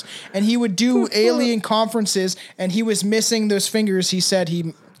fingers. And he would do alien conferences, and he was missing those fingers. He said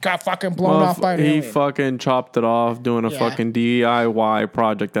he got fucking blown off by an alien. He fucking chopped it off doing a fucking DIY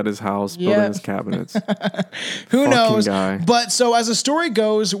project at his house, building his cabinets. Who knows? Guy. But so as the story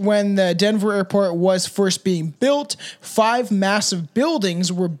goes, when the Denver airport was first being built, 5 massive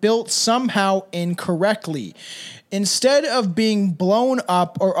buildings were built somehow incorrectly. Instead of being blown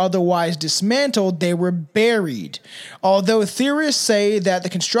up or otherwise dismantled, they were buried. Although theorists say that the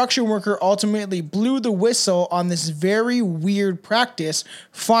construction worker ultimately blew the whistle on this very weird practice,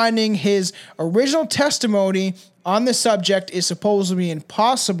 finding his original testimony on the subject is supposedly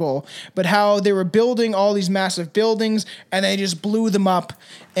impossible, but how they were building all these massive buildings and they just blew them up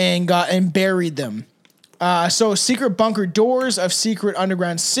and buried them. So secret bunker doors of secret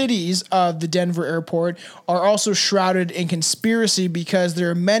underground cities of the Denver airport are also shrouded in conspiracy because there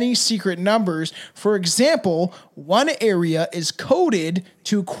are many secret numbers. For example, one area is coded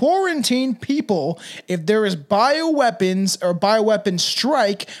to quarantine people if there is bioweapons or bioweapon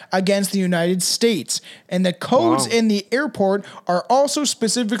strike against the United States. And the codes in the airport are also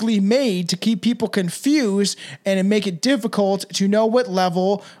specifically made to keep people confused and make it difficult to know what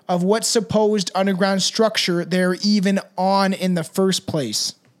level of what supposed underground structure they're even on in the first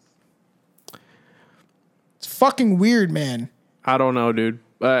place. It's fucking weird, man. I don't know, dude.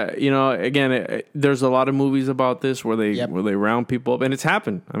 You know, again, there's a lot of movies about this where they round people up, and it's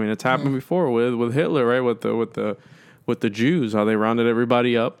happened. I mean, it's happened before with Hitler, right? With the Jews, how they rounded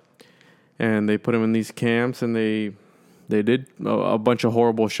everybody up, and they put them in these camps, and they they did a bunch of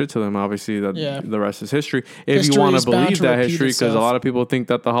horrible shit to them. Obviously, the rest is history. If History you want is to bound believe to that repeat history, because a itself. lot of people think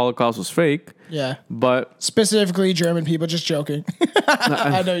that the Holocaust was fake. Yeah. But Specifically German people, just joking.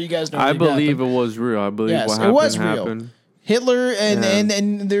 I know you guys know. I what believe happened. it was real. I believe Yes, what it happened was real. happened. Hitler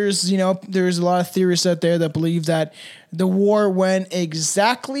and there's there's a lot of theorists out there that believe that the war went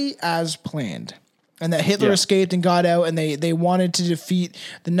exactly as planned. And that Hitler escaped and got out, and they wanted to defeat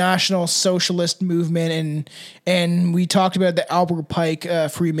the National Socialist movement, and we talked about the Albert Pike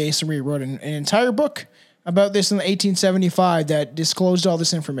Freemasonry wrote an entire book about this in 1875 that disclosed all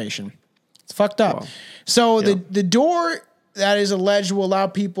this information. It's fucked up. Wow. So the door that is alleged will allow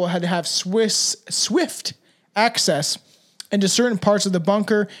people to have swift access into certain parts of the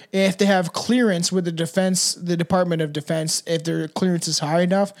bunker if they have clearance with the Department of Defense, if their clearance is high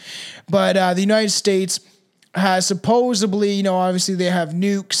enough. But the United States has supposedly, obviously they have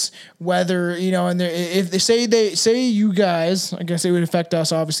nukes, whether, and if they say you guys, I guess it would affect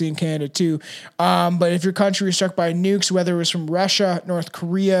us obviously in Canada too. But if your country was struck by nukes, whether it was from Russia, North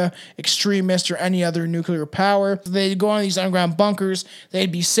Korea, extremists, or any other nuclear power, they'd go on these underground bunkers, they'd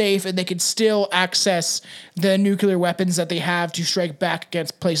be safe, and they could still access the nuclear weapons that they have to strike back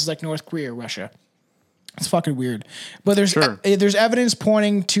against places like North Korea or Russia. It's fucking weird. But there's evidence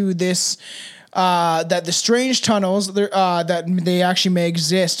pointing to this, that the strange tunnels that they actually may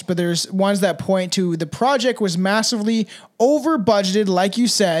exist, but there's ones that point to the project was massively over budgeted, like you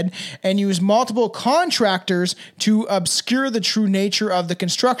said, and used multiple contractors to obscure the true nature of the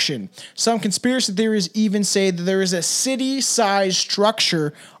construction. Some conspiracy theories even say that there is a city-sized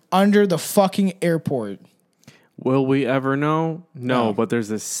structure under the fucking airport. Will we ever know? No, but there's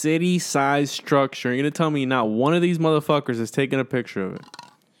a city-sized structure. You're going to tell me not one of these motherfuckers is taking a picture of it.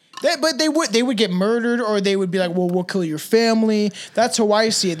 But they would get murdered, or they would be like, well, we'll kill your family. That's how I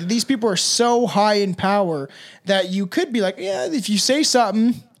see it. These people are so high in power that you could be like, yeah, if you say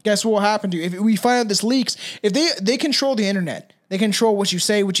something, guess what will happen to you? If we find out this leaks, if they control the internet, they control what you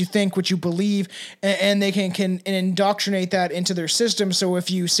say, what you think, what you believe, and they can indoctrinate that into their system. So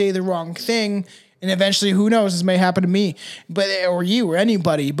if you say the wrong thing, and eventually, who knows, this may happen to me, or you, or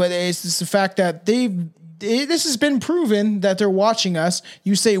anybody. But it's just the fact that this has been proven that they're watching us.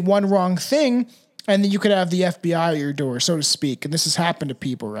 You say one wrong thing, and then you could have the FBI at your door, so to speak. And this has happened to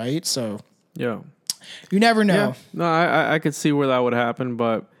people, right? So yeah, you never know. Yeah. No, I could see where that would happen,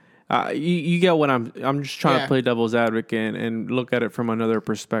 but you get what I'm just trying to play devil's advocate and look at it from another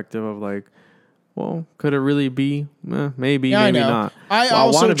perspective of like, well, could it really be? Maybe, maybe not. I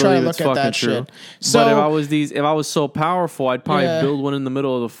also try to look at that shit. So, but if I was so powerful, I'd probably build one in the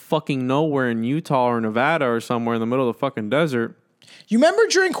middle of the fucking nowhere in Utah or Nevada or somewhere in the middle of the fucking desert. You remember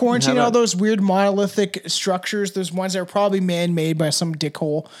during quarantine all those weird monolithic structures? Those ones that are probably man-made by some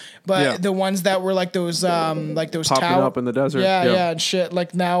dickhole, but the ones that were like those popping up in the desert. Yeah, and shit.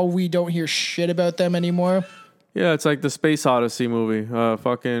 Like now we don't hear shit about them anymore. Yeah, it's like the Space Odyssey movie.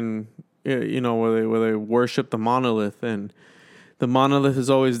 Where they worship the monolith, and the monolith is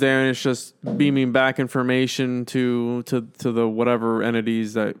always there, and it's just beaming back information to the whatever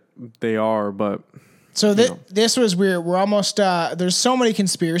entities that they are. But so this was weird. We're almost there's so many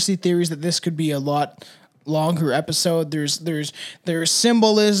conspiracy theories that this could be a lot longer episode. There's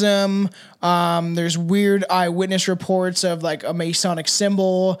symbolism. There's weird eyewitness reports of like a Masonic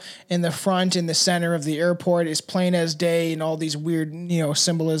symbol in the front, in the center of the airport is plain as day, and all these weird,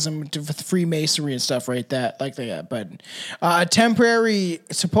 symbolism to Freemasonry and stuff like that. But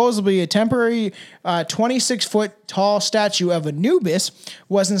supposedly a temporary 26-foot tall statue of Anubis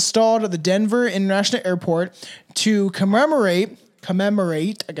was installed at the Denver International Airport to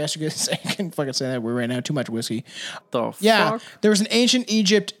commemorate, I guess you could say. I can't fucking say that word right now. Too much whiskey. Fuck? There was an ancient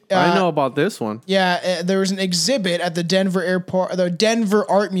Egypt. I know about this one. Yeah, there was an exhibit at the Denver Airport, the Denver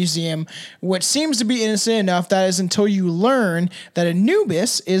Art Museum, which seems to be innocent enough. That is until you learn that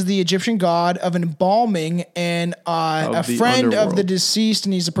Anubis is the Egyptian god of embalming and a friend underworld of the deceased,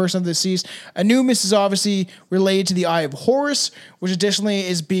 and he's a person of the deceased. Anubis is obviously related to the Eye of Horus, which additionally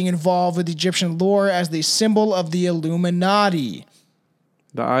is being involved with Egyptian lore as the symbol of the Illuminati.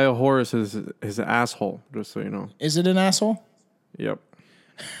 The Eye of Horus is an asshole, just so you know. Is it an asshole? Yep.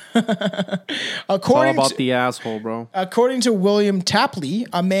 It's all about the asshole, bro. According to William Tapley,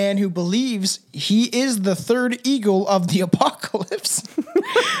 a man who believes he is the third eagle of the apocalypse,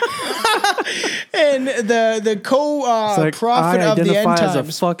 and the prophet of the end times. As a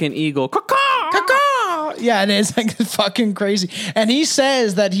fucking eagle. Caw-caw! Yeah, it is like fucking crazy. And he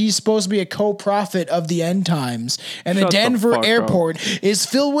says that he's supposed to be a co-prophet of the end times. And the Shut the Denver fuck airport is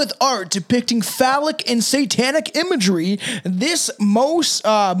filled with art depicting phallic and satanic imagery. This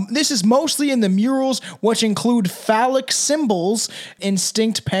is mostly in the murals, which include phallic symbols,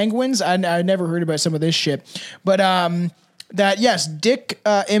 instinct penguins. I never heard about some of this shit, but that yes, dick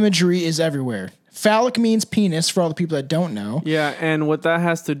imagery is everywhere. Phallic means penis for all the people that don't know. Yeah, and what that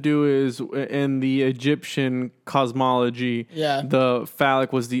has to do is in the Egyptian cosmology, the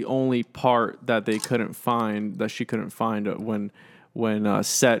phallic was the only part that they couldn't find, that she couldn't find when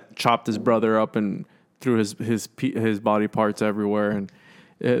Set chopped his brother up and threw his body parts everywhere, and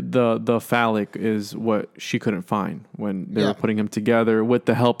the phallic is what she couldn't find when they were putting him together with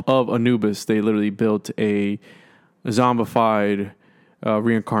the help of Anubis. They literally built a zombified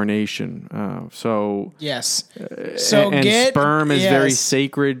reincarnation. Yes. And sperm is very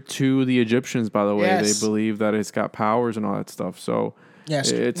sacred to the Egyptians, by the way. Yes. They believe that it's got powers and all that stuff. So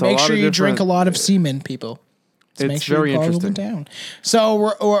yes, it's make a lot sure of you drink a different- lot of semen, people. It's very interesting. Down.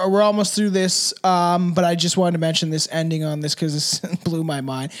 So we're almost through this, but I just wanted to mention this ending on this because this blew my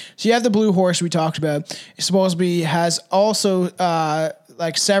mind. So you have the blue horse we talked about. It supposedly has also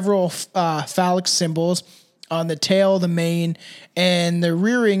like several phallic symbols on the tail, the mane, and the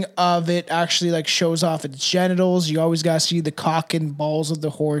rearing of it actually like shows off its genitals. You always gotta see the cock and balls of the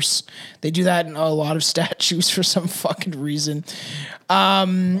horse. They do that in a lot of statues for some fucking reason,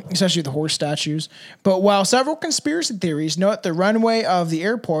 especially the horse statues. But while several conspiracy theories note the runway of the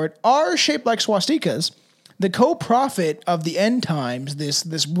airport are shaped like swastikas, the co-prophet of the end times,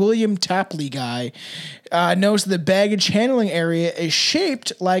 this William Tapley guy, knows the baggage handling area is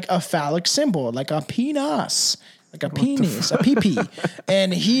shaped like a phallic symbol, like a penis, like a penis, a pee-pee.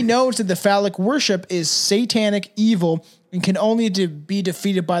 And he knows that the phallic worship is satanic, evil, and can only be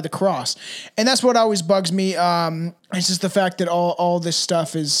defeated by the cross. And that's what always bugs me. It's just the fact that all this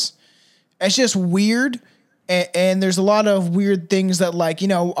stuff it's just weird. And there's a lot of weird things that, like, you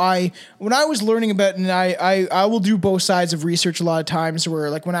know, when I was learning about, and I will do both sides of research a lot of times, where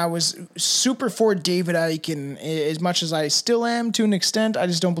like when I was super for David Icke, and as much as I still am to an extent, I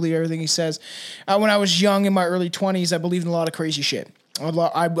just don't believe everything he says. When I was young in my early 20s, I believed in a lot of crazy shit.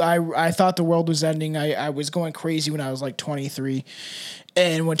 I thought the world was ending. I was going crazy when I was like 23,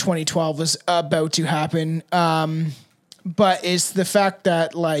 and when 2012 was about to happen. But it's the fact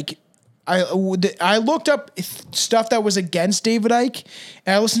that, like, I looked up stuff that was against David Icke,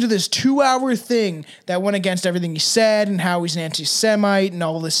 and I listened to this 2-hour thing that went against everything he said and how he's an anti-Semite and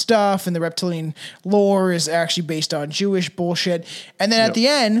all this stuff, and the reptilian lore is actually based on Jewish bullshit. And then at the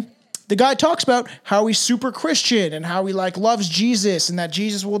end, the guy talks about how he's super Christian and how he like loves Jesus and that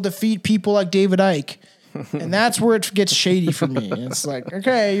Jesus will defeat people like David Icke. And that's where it gets shady for me. It's like,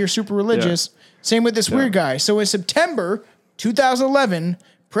 okay, you're super religious. Yeah. Same with this weird guy. So in September 2011,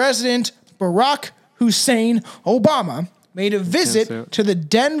 President Barack Hussein Obama made a visit to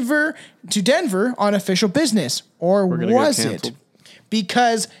Denver on official business. Or was it?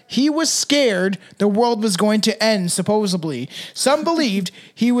 Because he was scared the world was going to end, supposedly. Some believed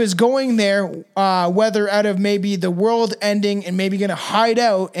he was going there, whether out of maybe the world ending and maybe going to hide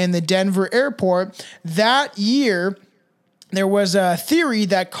out in the Denver airport. That year, there was a theory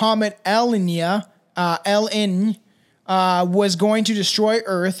that Comet Elenia was going to destroy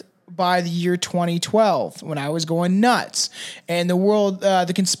Earth by the year 2012, when I was going nuts. And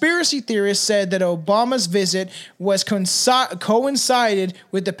the conspiracy theorists said that Obama's visit was coincided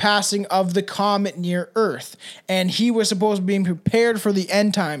with the passing of the comet near Earth. And he was supposed to be prepared for the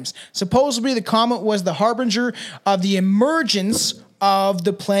end times. Supposedly, the comet was the harbinger of the emergence of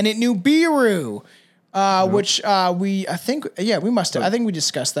the planet Nibiru. Which we think we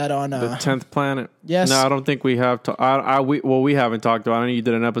discussed that on the 10th planet. Yes. No, I don't think we have. We haven't talked about it. I know you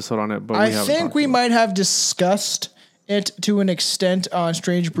did an episode on it, but I think we might have discussed it to an extent on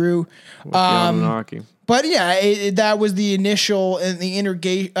Strange Brew. But yeah, that was the initial and the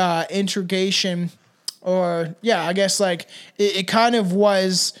integration, or yeah, I guess like it kind of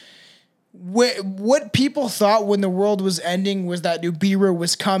was. What people thought when the world was ending was that Nibiru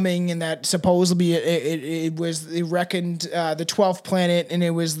was coming, and that supposedly it was, they reckoned the 12th planet, and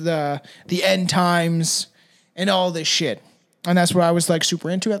it was the end times and all this shit. And that's what I was like super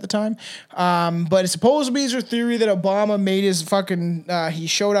into at the time. But it's supposedly is a theory that Obama made his fucking, he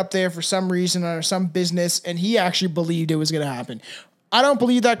showed up there for some reason or some business, and he actually believed it was going to happen. I don't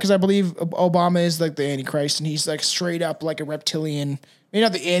believe that, because I believe Obama is like the Antichrist, and he's like straight up like a reptilian. Maybe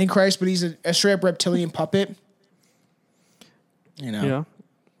not the Antichrist, but he's a straight up reptilian puppet. You know.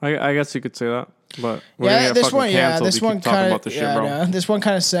 Yeah, I guess you could say that. But this one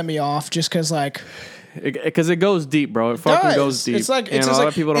kind of sent me off just because like Because it goes deep, bro. It fucking goes deep. It's like, and a lot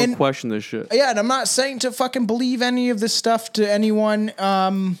of people don't question this shit. Yeah, and I'm not saying to fucking believe any of this stuff to anyone,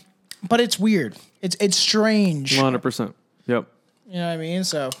 but it's weird. It's strange. 100%. Yep. You know what I mean?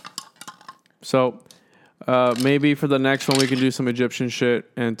 So maybe for the next one we can do some Egyptian shit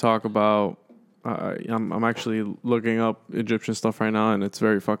and talk about. I'm actually looking up Egyptian stuff right now, and it's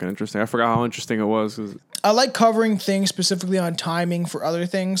very fucking interesting. I forgot how interesting it was. I like covering things specifically on timing for other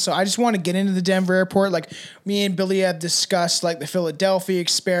things. So I just want to get into the Denver airport. Like me and Billy have discussed like the Philadelphia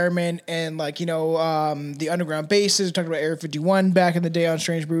experiment and like, you know, the underground bases. We talked about Area 51 back in the day on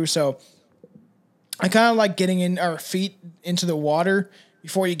Strange Brew. So I kind of like getting in our feet into the water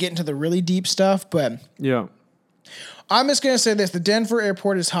before you get into the really deep stuff. But yeah. I'm just going to say this. The Denver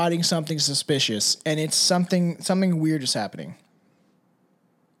airport is hiding something suspicious, and it's something weird is happening.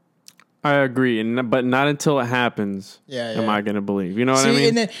 I agree, but not until it happens am I going to believe. You know what I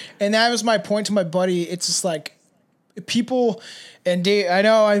mean? And that was my point to my buddy. It's just like people, and I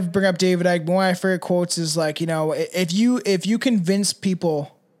know I bring up David Icke, but one of my favorite quotes is like, you know, if you convince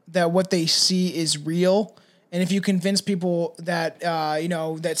people that what they see is real, and if you convince people that, you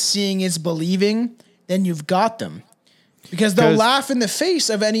know, that seeing is believing, then you've got them. Because they'll laugh in the face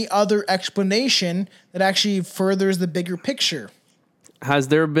of any other explanation that actually furthers the bigger picture. Has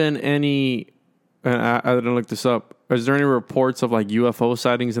there been any, I didn't look this up, is there any reports of like UFO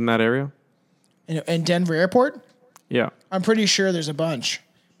sightings in that area? In Denver airport? Yeah. I'm pretty sure there's a bunch.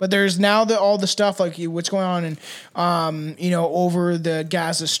 But there's now all the stuff like what's going on in, you know, over the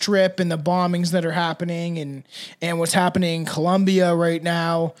Gaza Strip and the bombings that are happening and what's happening in Colombia right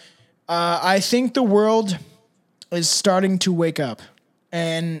now. I think the world is starting to wake up,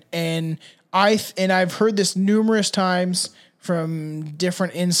 and I've heard this numerous times from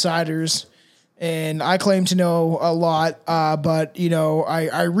different insiders, and I claim to know a lot. But you know,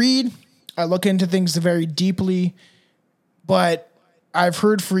 I read, I look into things very deeply, but I've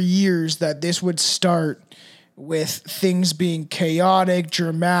heard for years that this would start with things being chaotic,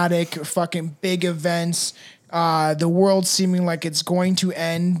 dramatic, fucking big events. The world seeming like it's going to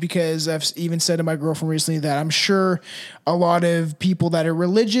end, because I've even said to my girlfriend recently that I'm sure a lot of people that are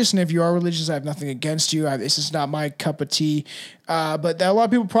religious, and if you are religious, I have nothing against you. This is not my cup of tea. But that a lot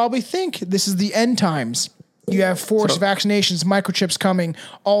of people probably think this is the end times. You have forced vaccinations, microchips coming,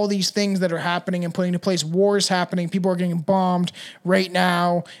 all these things that are happening and putting into place. Wars happening. People are getting bombed right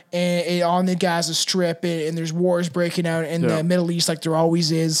now on the Gaza Strip, and there's wars breaking out in the Middle East like there always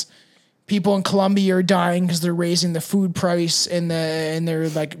is. People in Colombia are dying because they're raising the food price, and they're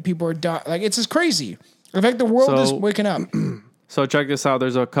like, people are dying. Like, it's just crazy. In fact, the world is waking up. So check this out.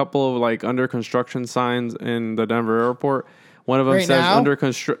 There's a couple of like under construction signs in the Denver airport. One of them says under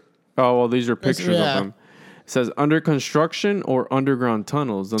construction. Oh, well, these are pictures of them. It says under construction or underground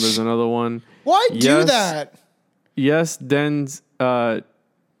tunnels. Then there's another one. Why do that? Yes, Den's got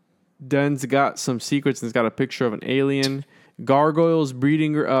some secrets, and it's got a picture of an alien. Gargoyle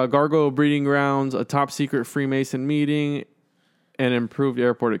breeding grounds, a top secret Freemason meeting, an improved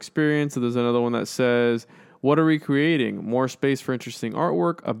airport experience. So there's another one that says, what are we creating? More space for interesting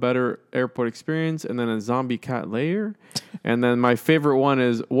artwork, a better airport experience, and then a zombie cat lair. And then my favorite one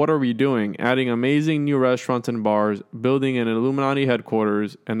is, what are we doing? Adding amazing new restaurants and bars, building an Illuminati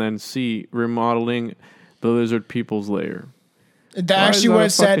headquarters, and then C, remodeling the lizard people's lair. That actually what it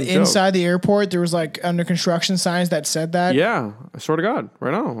said inside the airport. There was like under construction signs that said that. Yeah, I swear to God,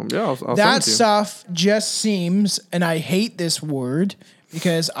 right now. Yeah, I'll that stuff just seems, and I hate this word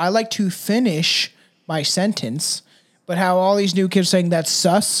because I like to finish my sentence, but how all these new kids saying that's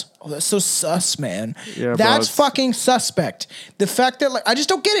sus. Oh, that's so sus, man. Yeah, that's fucking suspect. The fact that like I just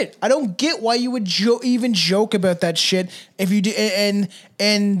don't get it. I don't get why you would even joke about that shit if you do.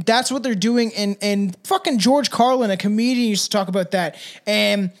 And that's what they're doing. And fucking George Carlin, a comedian, used to talk about that.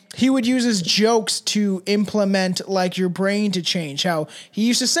 And he would use his jokes to implement like your brain to change. How he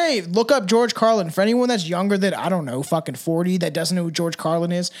used to say, look up George Carlin. For anyone that's younger than, I don't know, fucking 40 that doesn't know who George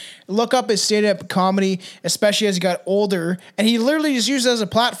Carlin is, look up his stand-up comedy, especially as he got older. And he literally just used it as a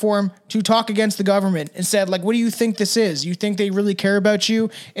platform to talk against the government and said, like, what do you think this is? You think they really care about you?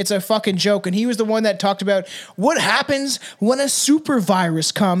 It's a fucking joke. And he was the one that talked about what happens when a super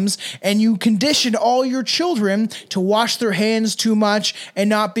virus comes and you condition all your children to wash their hands too much and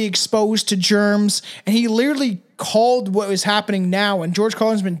not be exposed to germs. And he literally called what was happening now. And George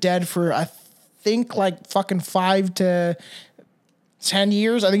Carlin's been dead for, I think, like fucking 5 to 10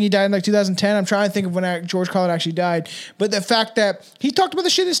 years. I think he died in like 2010. I'm trying to think of when George Carlin actually died. But the fact that he talked about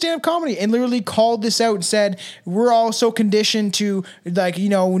the shit in stand-up comedy and literally called this out and said, we're all so conditioned to like, you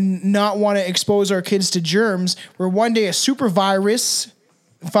know, not want to expose our kids to germs, where one day a super virus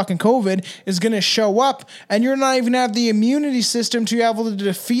fucking COVID is going to show up, and you're not even have the immunity system to be able to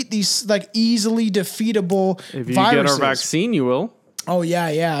defeat these like easily defeatable If you viruses. get our vaccine, you will. Oh,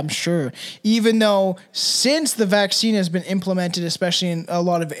 yeah, I'm sure. Even though since the vaccine has been implemented, especially in a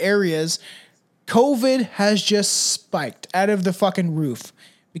lot of areas, COVID has just spiked out of the fucking roof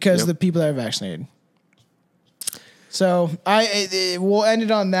because of the people that are vaccinated. So we'll end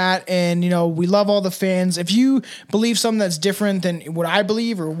it on that. And, we love all the fans. If you believe something that's different than what I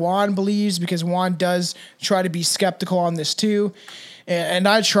believe or Juan believes, because Juan does try to be skeptical on this too, and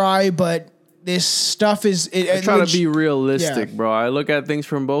I try, but this stuff is... I try to be realistic, bro. I look at things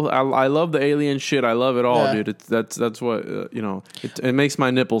from both. I love the alien shit. I love it all, dude. That's what it makes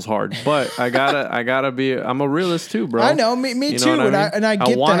my nipples hard. But I gotta be. I'm a realist too, bro. I know, me too. And I get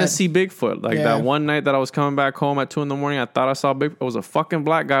that. I want to see Bigfoot. Like that one night that I was coming back home at 2 a.m, I thought I saw Bigfoot. It was a fucking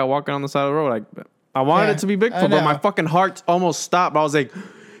black guy walking on the side of the road. Like I wanted it to be Bigfoot, but my fucking heart almost stopped. I was like,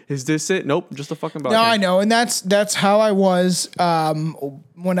 is this it? Nope, just a fucking black guy. No, I know, and that's how I was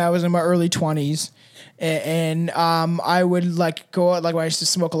when I was in my early 20s. And I would go out, when I used to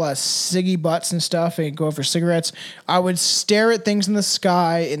smoke a lot of ciggy butts and stuff and go out for cigarettes. I would stare at things in the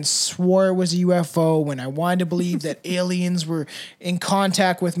sky and swore it was a UFO when I wanted to believe that aliens were in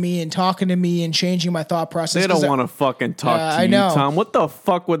contact with me and talking to me and changing my thought process. They don't want to fucking talk to you, Tom. What the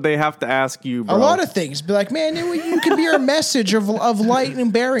fuck would they have to ask you, bro? A lot of things. Be like, man, you could be our message of light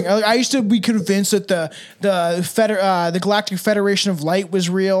and bearing. I used to be convinced that the Galactic Federation of Light was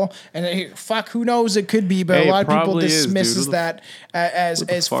real, and fuck, who knows? It could be, but a lot of people dismisses that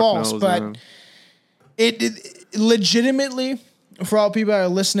as false. But it legitimately, for all people that are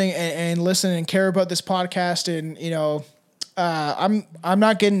listening and listen and care about this podcast, and I'm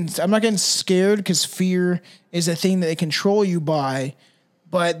not getting scared, because fear is a thing that they control you by.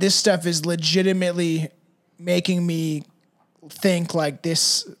 But this stuff is legitimately making me think like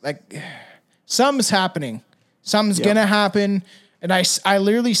this, something's happening. Something's gonna happen. And I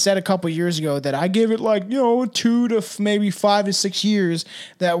literally said a couple years ago that I give it 2 to maybe 5 to 6 years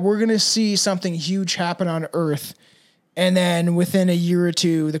that we're going to see something huge happen on Earth. And then within a year or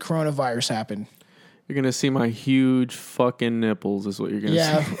two, the coronavirus happened. You're going to see my huge fucking nipples is what you're going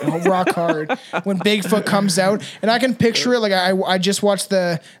to see. Yeah, rock hard. When Bigfoot comes out. And I can picture it. I just watched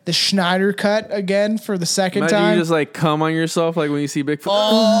the Schneider cut again for the second time. Imagine you just come on yourself when you see Bigfoot.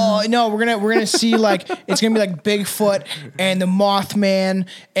 Oh, no, we're gonna see it's going to be like Bigfoot and the Mothman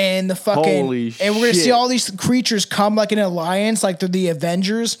and the fucking... Holy shit. And we're going to see all these creatures come in an alliance, like they're the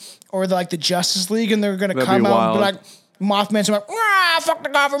Avengers or the Justice League, and they're going to come out and be like... Mothman's like, fuck the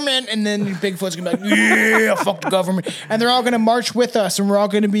government. And then Bigfoot's going to be like, yeah, fuck the government. And they're all going to march with us, and we're all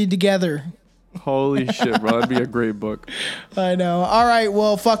going to be together. Holy shit, bro. That'd be a great book. I know. All right,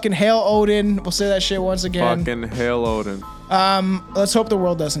 well, fucking hail Odin. We'll say that shit once again. Fucking hail Odin. Let's hope the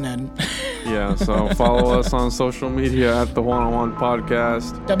world doesn't end. Yeah, so follow us on social media at the One on One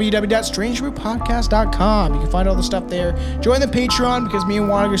Podcast. www.strangerootpodcast.com. You can find all the stuff there. Join the Patreon, because me and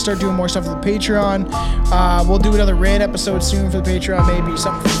Juan are going to start doing more stuff for the Patreon. We'll do another rant episode soon for the Patreon, maybe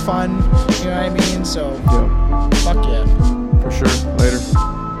something fun. You know what I mean? So, fuck yeah. For sure. Later.